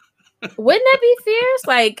 Wouldn't that be fierce?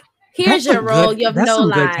 Like, here's your role. You have no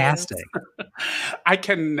lines. Good casting. I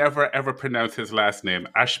can never ever pronounce his last name.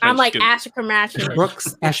 I'm like Ashkamashkin.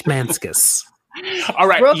 Brooks Ashmanskas. All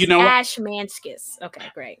right, Brooks you know, Ashmanskas. Okay,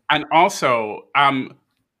 great. And also,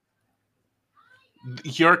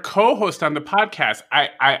 your co-host on the podcast,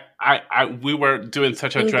 we were doing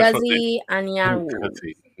such a dreadful thing. Anyanwu.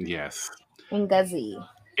 Yes. Ngozi.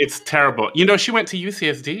 It's terrible. You know, she went to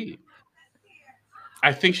UCSD.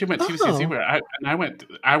 I think she went to UCSD where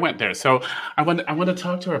I went there. So I want to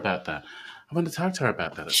talk to her about that.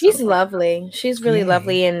 She's lovely. She's really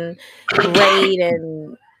lovely and great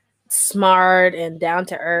and smart and down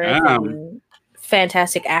to earth and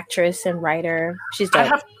fantastic actress and writer. She's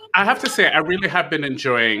dope. I have to say, I really have been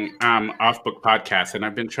enjoying Off Book podcasts, and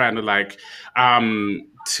I've been trying to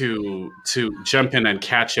to jump in and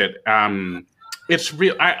catch it. It's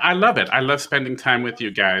real. I love it. I love spending time with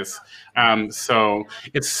you guys. So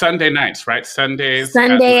it's Sunday nights, right? Sunday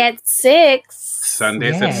at 6.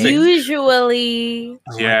 Sundays at 6. Usually.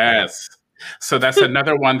 Yes. So that's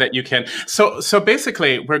another one that you can. So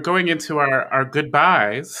basically, we're going into our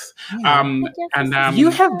goodbyes. And you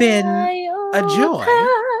have been a joy.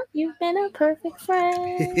 You've been a perfect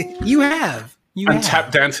friend. You have. I'm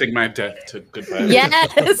tap dancing my death to goodbye.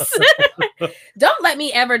 Yes. Don't let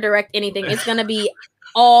me ever direct anything. It's going to be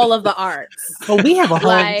all of the arts. Well, we have a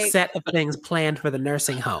whole set of things planned for the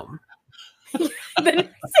nursing home.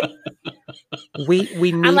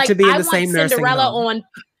 We need to be in the same nursing Cinderella home.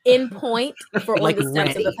 In point for on the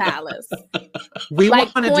steps of the palace. We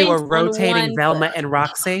want to do a rotating Velma and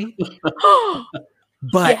Roxy,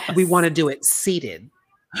 but we want to do it seated.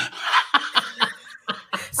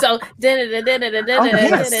 So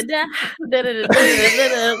yes.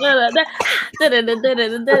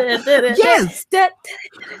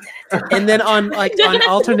 And then on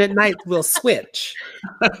alternate nights we'll switch.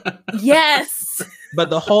 Yes. But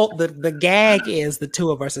the gag is the two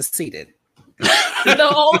of us are seated. The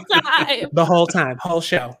whole time. The whole time, whole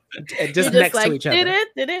show. Just next to each other.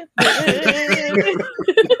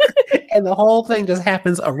 And the whole thing just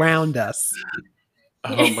happens around us.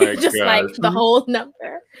 Oh my just God. Like the whole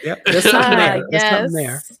number. Yep. There's something there. There's something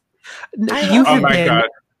there. You have been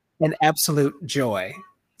an absolute joy.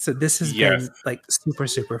 So this has been like super,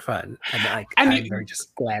 super fun. And I'm very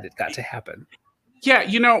just glad it got to happen. Yeah,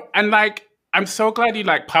 you know, and like I'm so glad you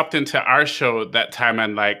like popped into our show that time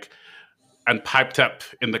and piped up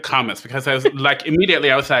in the comments, because I was like,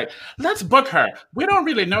 immediately I was like, let's book her. We don't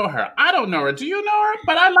really know her. I don't know her. Do you know her?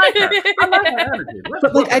 But I like her. I like her energy.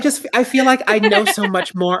 But look, I feel like I know so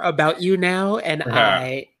much more about you now, and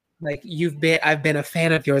I've been a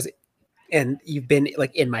fan of yours, and you've been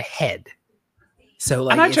like in my head. So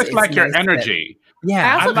like, and I just like your energy.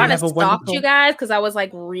 Yeah, I also kind of stalked you guys because I was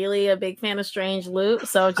like really a big fan of Strange Loop.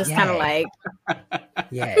 So just kind of like,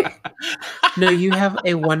 yay! No, you have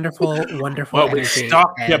a wonderful, wonderful. Well, we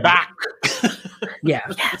stalked you back. Yeah,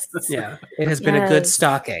 yeah. It has been a good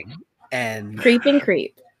stalking and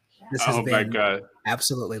creep. This has been my God,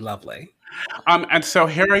 absolutely lovely. And so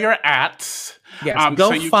here are your ats. Yes,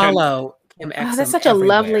 go follow Kim Exum. Oh, that's such a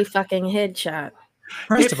lovely fucking headshot.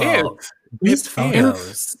 First of all, these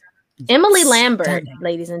photos. Emily Lambert,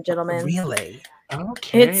 ladies and gentlemen. Really?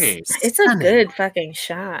 Okay. It's a good fucking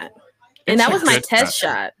shot. And that was my test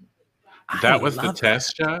shot. That was the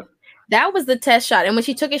test shot? That was the test shot. And when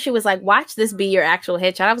she took it, she was like, watch this be your actual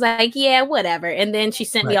headshot. I was like, yeah, whatever. And then she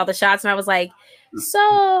sent me all the shots and I was like,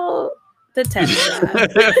 so the test shot.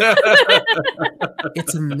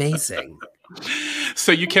 It's amazing.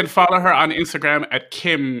 So you can follow her on Instagram at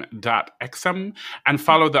kim.exum and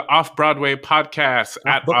follow the Off-Broadway podcast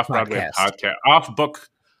at Off-Broadway Podcast. Off-Book.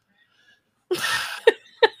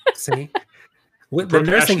 See? The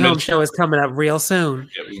nursing home show is coming up real soon.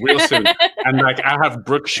 Yeah, real soon. And like I have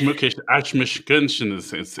Brooke Schmookish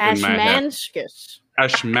Ashmishkunshins in my head.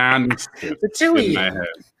 Ashmanskis in my head.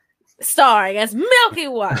 Starring as Milky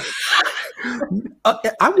White.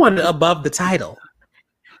 I want it above the title.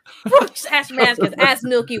 Brooks Ashmanskas as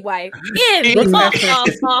Milky White in off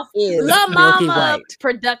La Mama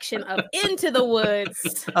production of Into the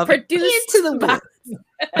Woods. Produced Into the Woods.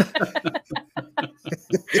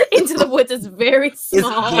 Into the Woods is very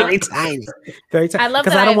small. It's very tiny. Very tiny. I love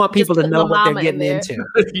because I don't want people to know what they're getting into.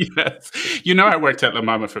 Yes. You know I worked at La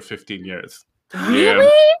Mama for 15 years.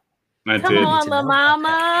 Really? I Come did. on, La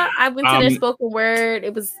Mama. I went to their spoken word.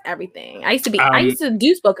 It was everything. I used to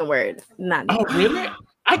do spoken word. Oh, really?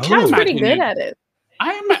 I was pretty good at it.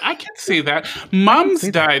 I can see that. Mums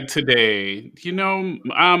died today. You know,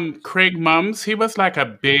 Craig Mums. He was like a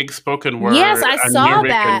big spoken word. Yes, I saw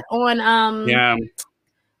that on yeah.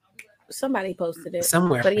 Somebody posted it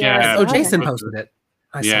somewhere. But Jason posted it.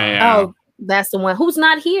 I saw it. Oh, that's the one who's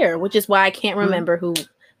not here, which is why I can't remember who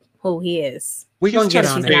who he is. We're going to get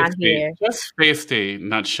on it. Here. Just Feisty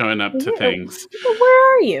not showing up to things.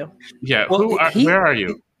 Where are you? Yeah, where are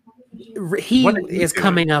you? He is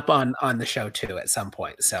coming up on the show too at some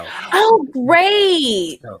point. So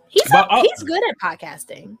great. So, he's good at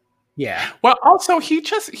podcasting. Yeah. Well, also he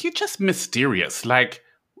just mysterious. Like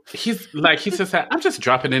he's just like, I'm just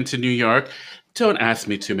dropping into New York. Don't ask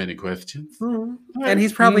me too many questions. Mm-hmm. And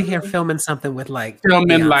he's probably here filming something with like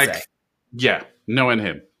Beyonce. Knowing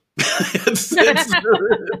him. it's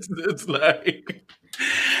like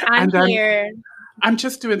I'm here. I'm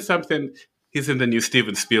just doing something. He's in the new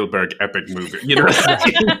Steven Spielberg epic movie, you know.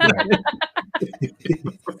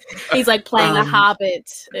 He's like playing a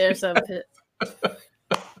Hobbit or something.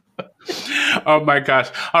 Oh my gosh.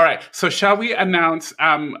 All right. So shall we announce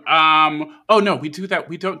oh no, we do that.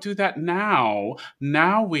 We don't do that now.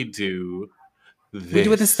 Now we do this. We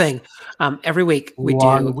do this thing. Every week we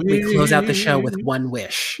close out the show with one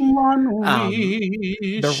wish.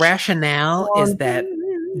 The rationale is that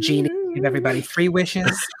Genie give everybody 3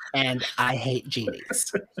 wishes, and I hate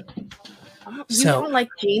genies. You don't like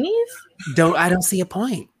genies? I don't see a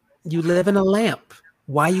point. You live in a lamp.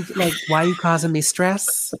 Why you causing me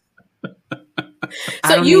stress?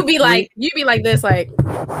 So you'd be like this, like,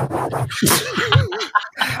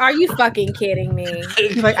 are you fucking kidding me?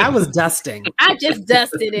 You're like, I was dusting. I just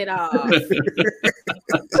dusted it off.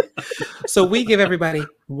 So we give everybody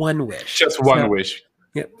one wish. Just one wish.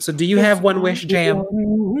 Yeah. So do you have one wish, Jam?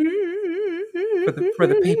 For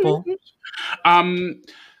the people?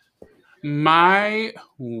 My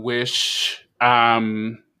wish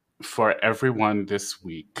for everyone this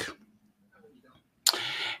week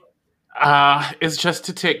is just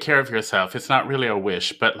to take care of yourself. It's not really a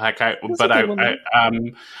wish, but I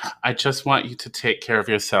just want you to take care of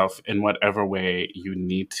yourself in whatever way you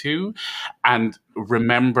need to, and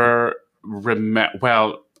remember.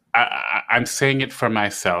 I'm saying it for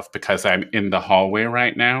myself because I'm in the hallway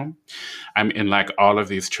right now. I'm in like all of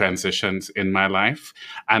these transitions in my life,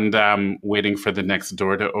 and waiting for the next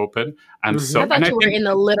door to open. And so I thought you were in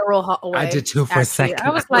the literal hallway. I did too for a second. I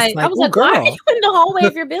was like, why are you in the hallway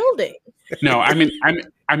of your building? No,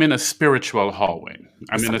 I'm in a spiritual hallway.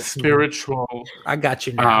 I'm in a spiritual. I got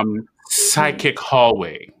you now. Psychic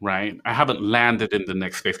hallway, right? I haven't landed in the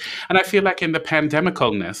next space. And I feel like in the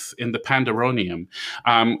pandemicalness, in the panderonium,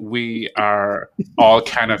 we are all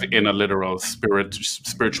kind of in a literal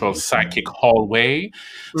spiritual psychic hallway.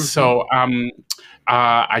 Mm-hmm. So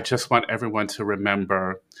I just want everyone to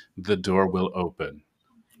remember the door will open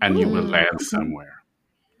and you will land somewhere.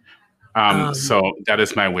 So that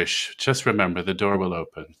is my wish. Just remember the door will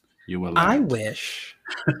open. You will land. I wish...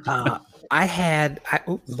 I had,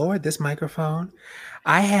 Lord, this microphone.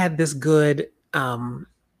 I had this good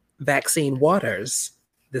vaccine waters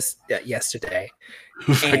yesterday.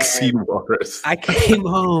 Vaccine waters. I came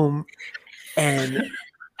home and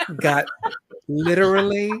got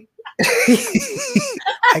literally,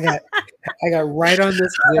 I got right on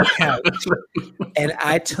this good couch, and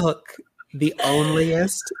I took the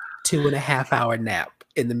onlyest 2.5-hour nap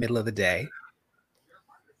in the middle of the day,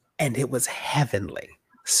 and it was heavenly.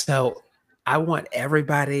 So I want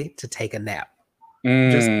everybody to take a nap.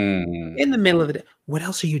 Just in the middle of the day. What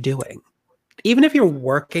else are you doing? Even if you're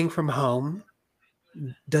working from home,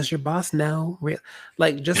 does your boss know?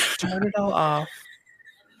 Like, just turn it all off.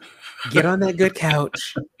 Get on that good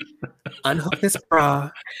couch. Unhook this bra.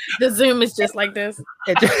 The Zoom is just like this.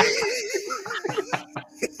 And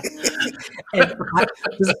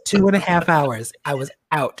just 2.5 hours, I was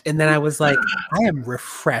out. And then I was like, I am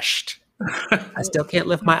refreshed. I still can't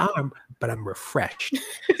lift my arm, but I'm refreshed.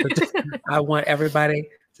 So I want everybody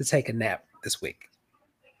to take a nap this week.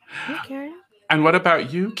 Okay. And what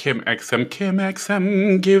about you, Kim XM? Kim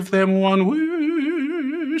XM, give them one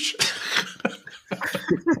wish.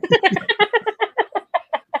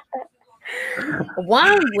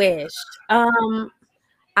 One wish.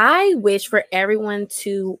 I wish for everyone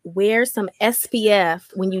to wear some SPF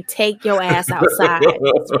when you take your ass outside.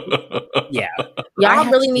 Yeah. Y'all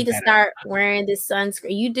really need to start wearing this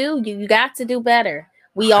sunscreen. You do. You got to do better.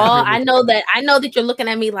 We all, I know that you're looking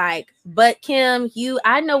at me like, but Kim,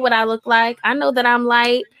 I know what I look like. I know that I'm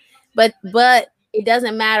light, but it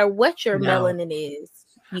doesn't matter what your melanin is.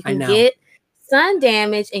 You can get sun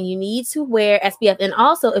damage and you need to wear SPF. And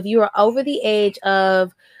also, if you are over the age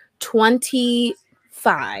of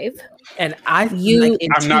 25, and I'm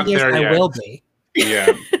not there yet. I will be.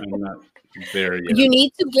 Yeah, I'm not. You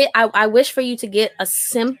need to get, I wish for you to get a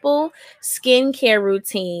simple skincare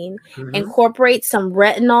routine, incorporate some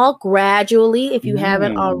retinol gradually if you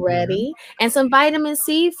haven't already, and some vitamin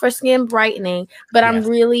C for skin brightening. But I'm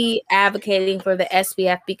really advocating for the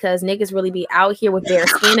SPF because niggas really be out here with bare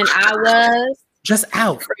skin, and I was just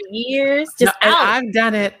out for years. Just out. I've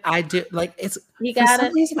done it. I do like it's. You got for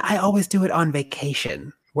some reason, I always do it on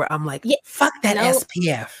vacation where I'm like, fuck that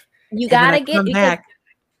SPF. You gotta get back.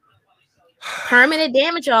 Permanent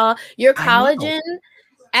damage, y'all. Your collagen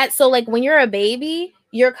so like when you're a baby,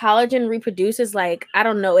 your collagen reproduces like, I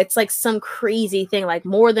don't know, it's like some crazy thing, like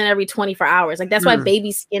more than every 24 hours. Like that's why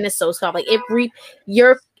baby skin is so soft. Like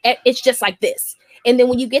it's just like this. And then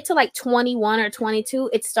when you get to like 21 or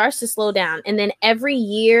 22, it starts to slow down. And then every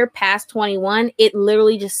year past 21, it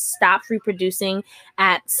literally just stops reproducing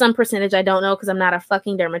at some percentage. I don't know because I'm not a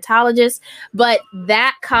fucking dermatologist. But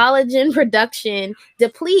that collagen production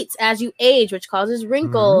depletes as you age, which causes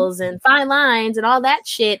wrinkles and fine lines and all that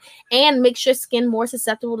shit, and makes your skin more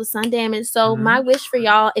susceptible to sun damage. So my wish for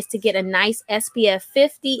y'all is to get a nice SPF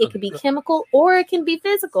 50. It could be chemical or it can be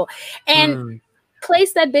physical. And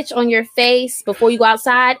place that bitch on your face before you go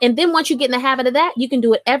outside. And then once you get in the habit of that, you can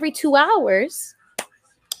do it every 2 hours.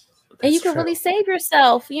 And you can really save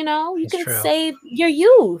yourself, you know? You can save your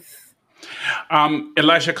youth.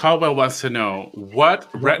 Elijah Caldwell wants to know, what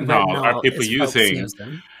retinol are people using?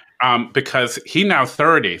 Because he's now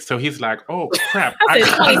 30, so he's like, oh crap.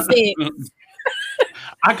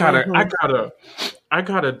 I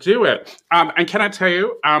gotta do it. And can I tell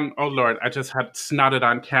you? Oh Lord, I just had snotted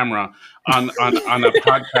on camera on a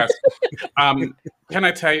podcast. Can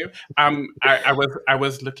I tell you? I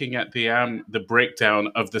was looking at the breakdown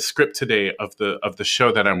of the script today of the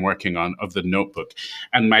show that I'm working on, of The Notebook,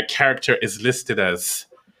 and my character is listed as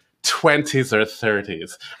 20s or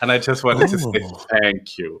 30s, and I just wanted to say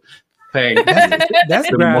thank you. Thank you.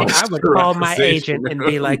 That's right. I would call my agent and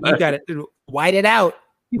be like, "You got to white it out.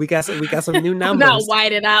 We got some new numbers." Not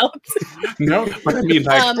white it out. No, but I mean,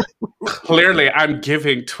 like, clearly, I'm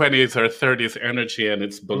giving 20s or 30s energy, and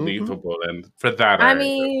it's believable. And for that,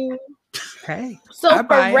 so for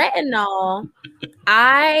retinol,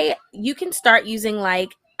 you can start using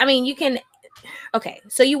you can. Okay,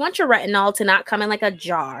 so you want your retinol to not come in like a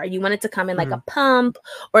jar. You want it to come in like a pump,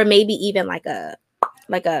 or maybe even like a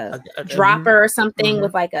dropper or something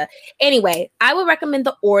with anyway, I would recommend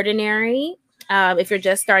The Ordinary. If you're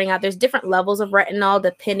just starting out, there's different levels of retinol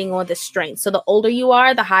depending on the strength. So the older you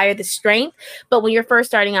are, the higher the strength. But when you're first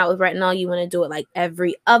starting out with retinol, you want to do it like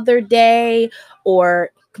every other day,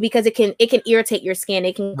 or because it can irritate your skin.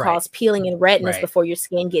 It can cause peeling and redness before your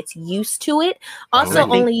skin gets used to it. Also,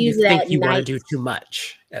 only use it at night. You want to do too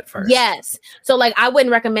much at first. Yes. So I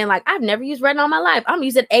wouldn't recommend I've never used retinol in my life. I'm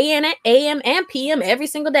using AM and PM every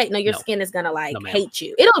single day. No, your skin is gonna hate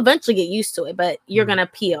you. It'll eventually get used to it, but you're gonna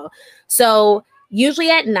peel. So usually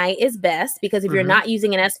at night is best, because if you're not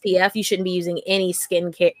using an SPF, you shouldn't be using any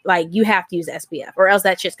skincare. You have to use SPF, or else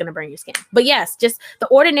that shit's gonna burn your skin. But yes, just The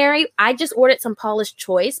Ordinary. I just ordered some Paula's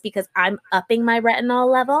Choice because I'm upping my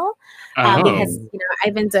retinol level because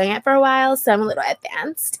I've been doing it for a while, so I'm a little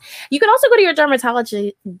advanced. You can also go to your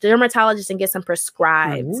dermatologist and get some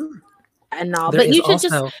prescribed retinol. But you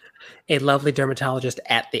should also a lovely dermatologist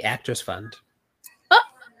at the Actors Fund.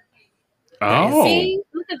 See,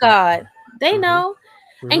 look at God. They know.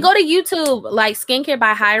 And go to YouTube, like Skincare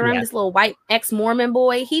by Hiram, this little white ex-Mormon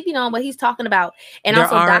boy. He be knowing what he's talking about. And there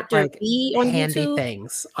also Dr. B on handy YouTube.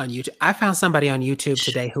 Things on YouTube. I found somebody on YouTube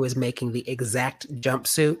today who is making the exact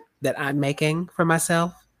jumpsuit that I'm making for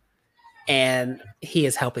myself. And he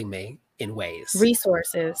is helping me in ways.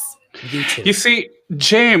 Resources. YouTube. You see,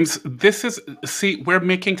 James, we're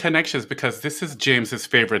making connections because this is James's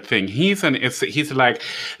favorite thing. He's like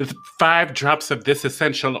 5 drops of this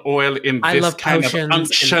essential oil in this kind of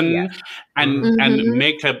unction and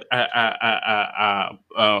make a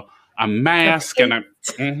mask and a.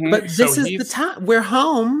 But this is the time we're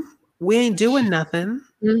home. We ain't doing nothing.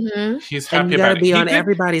 He's happy and you gotta be on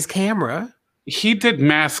everybody's camera. He did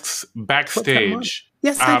masks backstage.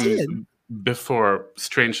 Yes, I did. Before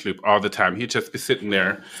Strange Loop all the time. He'd just be sitting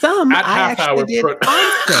there. I actually did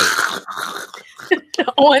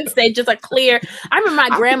on stage, just a clear. I remember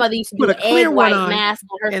my grandmother used to do an egg white mask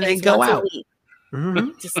on her and face then go out.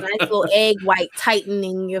 Just a nice little egg white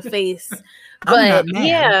tightening your face. But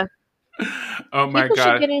yeah. Oh my People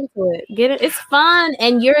God. should get into it. It's fun,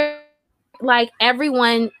 and you're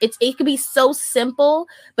everyone, it could be so simple,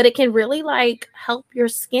 but it can really help your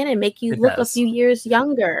skin and make you look a few years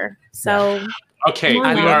younger. So okay,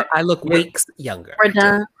 I look weeks younger. We're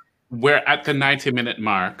done. we're at the 90-minute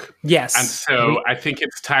mark. Yes. And so I think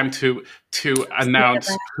it's time to announce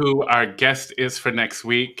who our guest is for next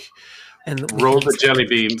week. And roll the jelly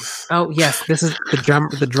beans. Oh, yes. This is the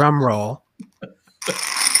drum roll.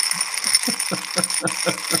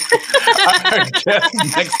 Our guest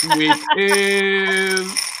next week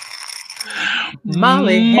is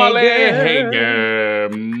Molly Hager.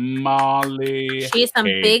 Molly. She has some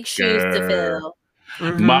big shoes to fill.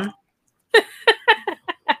 Mm-hmm.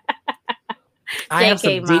 I have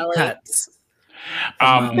some deep cuts.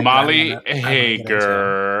 Molly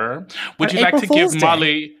Hager. Would you like to give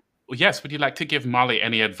Molly? Yes. Would you like to give Molly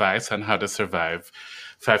any advice on how to survive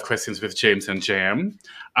 5 Questions with James and Jam?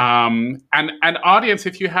 And audience,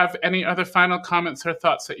 if you have any other final comments or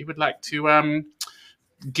thoughts that you would like to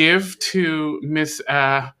give to Miss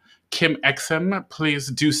Kim Exum, please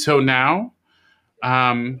do so now.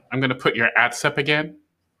 I'm going to put your ads up again.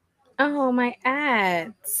 Oh, my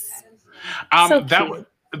ads.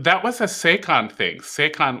 That was a Saycon thing.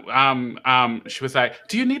 Saycon, she was like,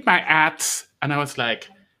 "Do you need my ads?" And I was like,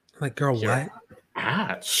 girl, what?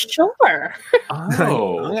 Ads? Sure. Oh,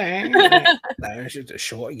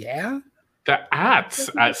 sure, yeah. The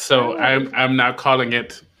ads. So I'm now calling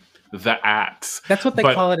it the ads. That's what they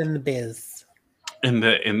call it in the biz. In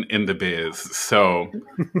the biz. So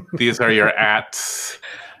these are your ads,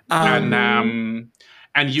 and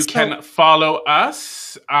you can follow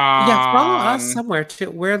us. Follow us somewhere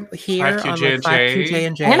too. We're here on 5QJ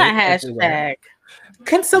and J. And a hashtag.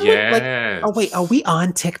 Can someone oh wait, are we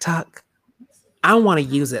on TikTok? I don't want to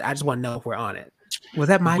use it. I just want to know if we're on it. Was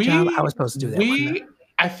that my job? I was supposed to do that.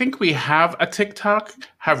 I think we have a TikTok.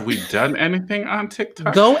 Have we done anything on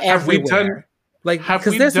TikTok? Go everywhere.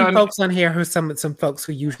 Because there's some folks on here who some folks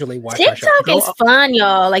who usually watch TikTok our show. is fun,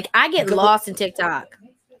 y'all. I get lost in TikTok.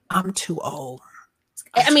 I'm too old.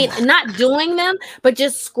 I mean, not doing them, but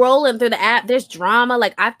just scrolling through the app. There's drama.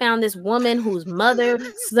 I found this woman whose mother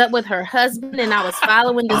slept with her husband, and I was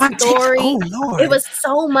following the story. It was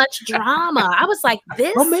so much drama. I was like,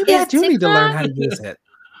 "This." Well, maybe I do need to learn how to use it.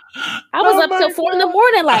 I was up till 4 a.m.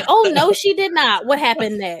 Oh no, she did not. What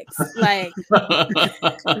happened next?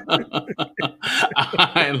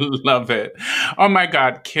 I love it. Oh my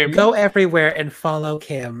God, Kim. Go everywhere and follow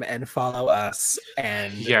Kim and follow us.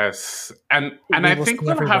 And yes. And I think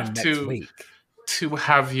we'll have to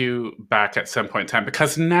have you back at some point in time,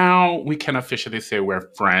 because now we can officially say we're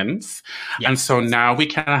friends. Yes. And so now we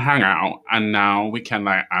can hang out, and now we can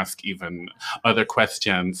ask even other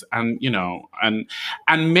questions, and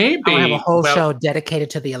and maybe I'll have a whole show dedicated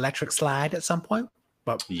to the electric slide at some point.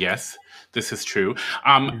 But yes, this is true.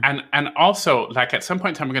 And also at some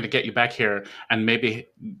point in time, we're going to get you back here and maybe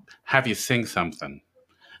have you sing something.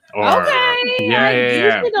 I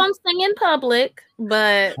usually don't sing in public,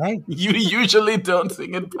 but you usually don't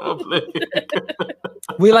sing in public.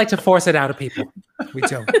 We like to force it out of people. We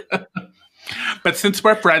do. But since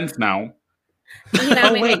we're friends now,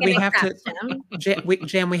 we have to.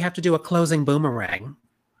 Jam, we have to do a closing boomerang.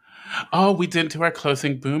 Oh, we didn't do our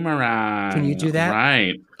closing boomerang. Can you do that?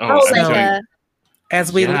 Right.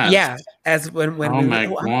 As when I'm in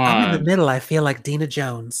the middle, I feel like Dina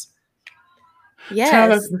Jones. Yes.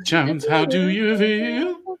 Tell us, Jones, how do you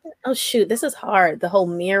feel? Oh shoot, this is hard. The whole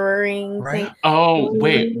mirroring thing. Oh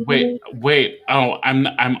wait. Oh, I'm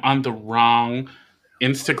on the wrong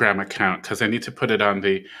Instagram account because I need to put it on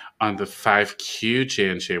the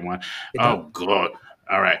 5QJ one. Oh God.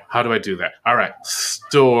 All right. How do I do that? All right.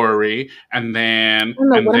 Story, and then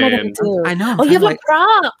what am I gonna do? I know. Oh, you have a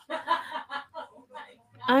prop.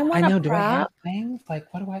 I want a prop. Do I have things?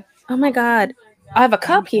 What do I? Oh my God. I have a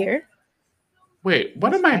cup here. Wait,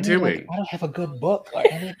 what am I doing? I don't have a good book or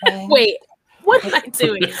anything. Wait, what am I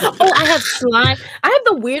doing? Oh, I have slime. I have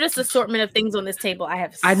the weirdest assortment of things on this table. I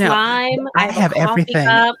have slime. I have everything.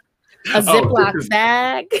 Cup, a Ziploc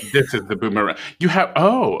bag. This is the boomerang. You have.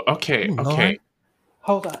 Oh, okay, okay.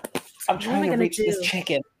 Hold on. I'm trying to reach this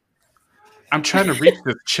chicken. I'm trying to reach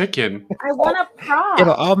this chicken. I want a prop.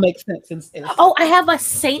 It'll all make sense. Oh, I have a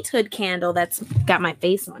sainthood candle that's got my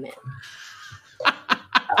face on it.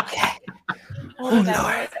 Okay. Oh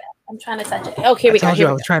Lord. I'm trying to touch it. Oh, here we go.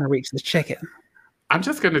 I was trying to reach this chicken. I'm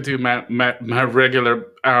just gonna do my regular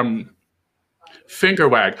finger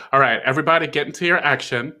wag. All right, everybody, get into your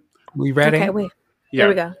action. We ready? Okay, wait. Yeah. Here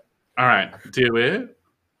we go. All right, do it.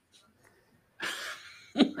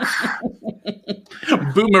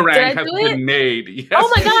 Boomerang has been made. Yes.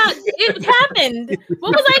 Oh my God, it happened.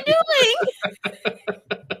 What was I doing?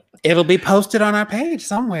 It'll be posted on our page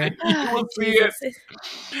somewhere. You will see it.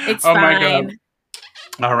 It's fine. My God.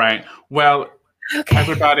 All right. Well,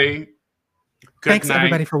 everybody, thanks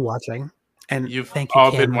everybody for watching. And you've thank you,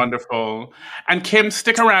 all Kim. been wonderful. And Kim,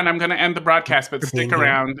 stick around. I'm going to end the broadcast, but stick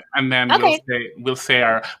around, and then we'll say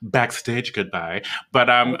our backstage goodbye. But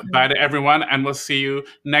bye to everyone, and we'll see you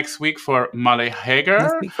next week for Molly Hager.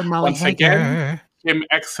 Next week for Molly Hager. Again, Kim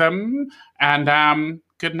Exum, and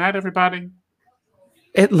good night, everybody.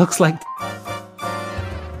 It looks like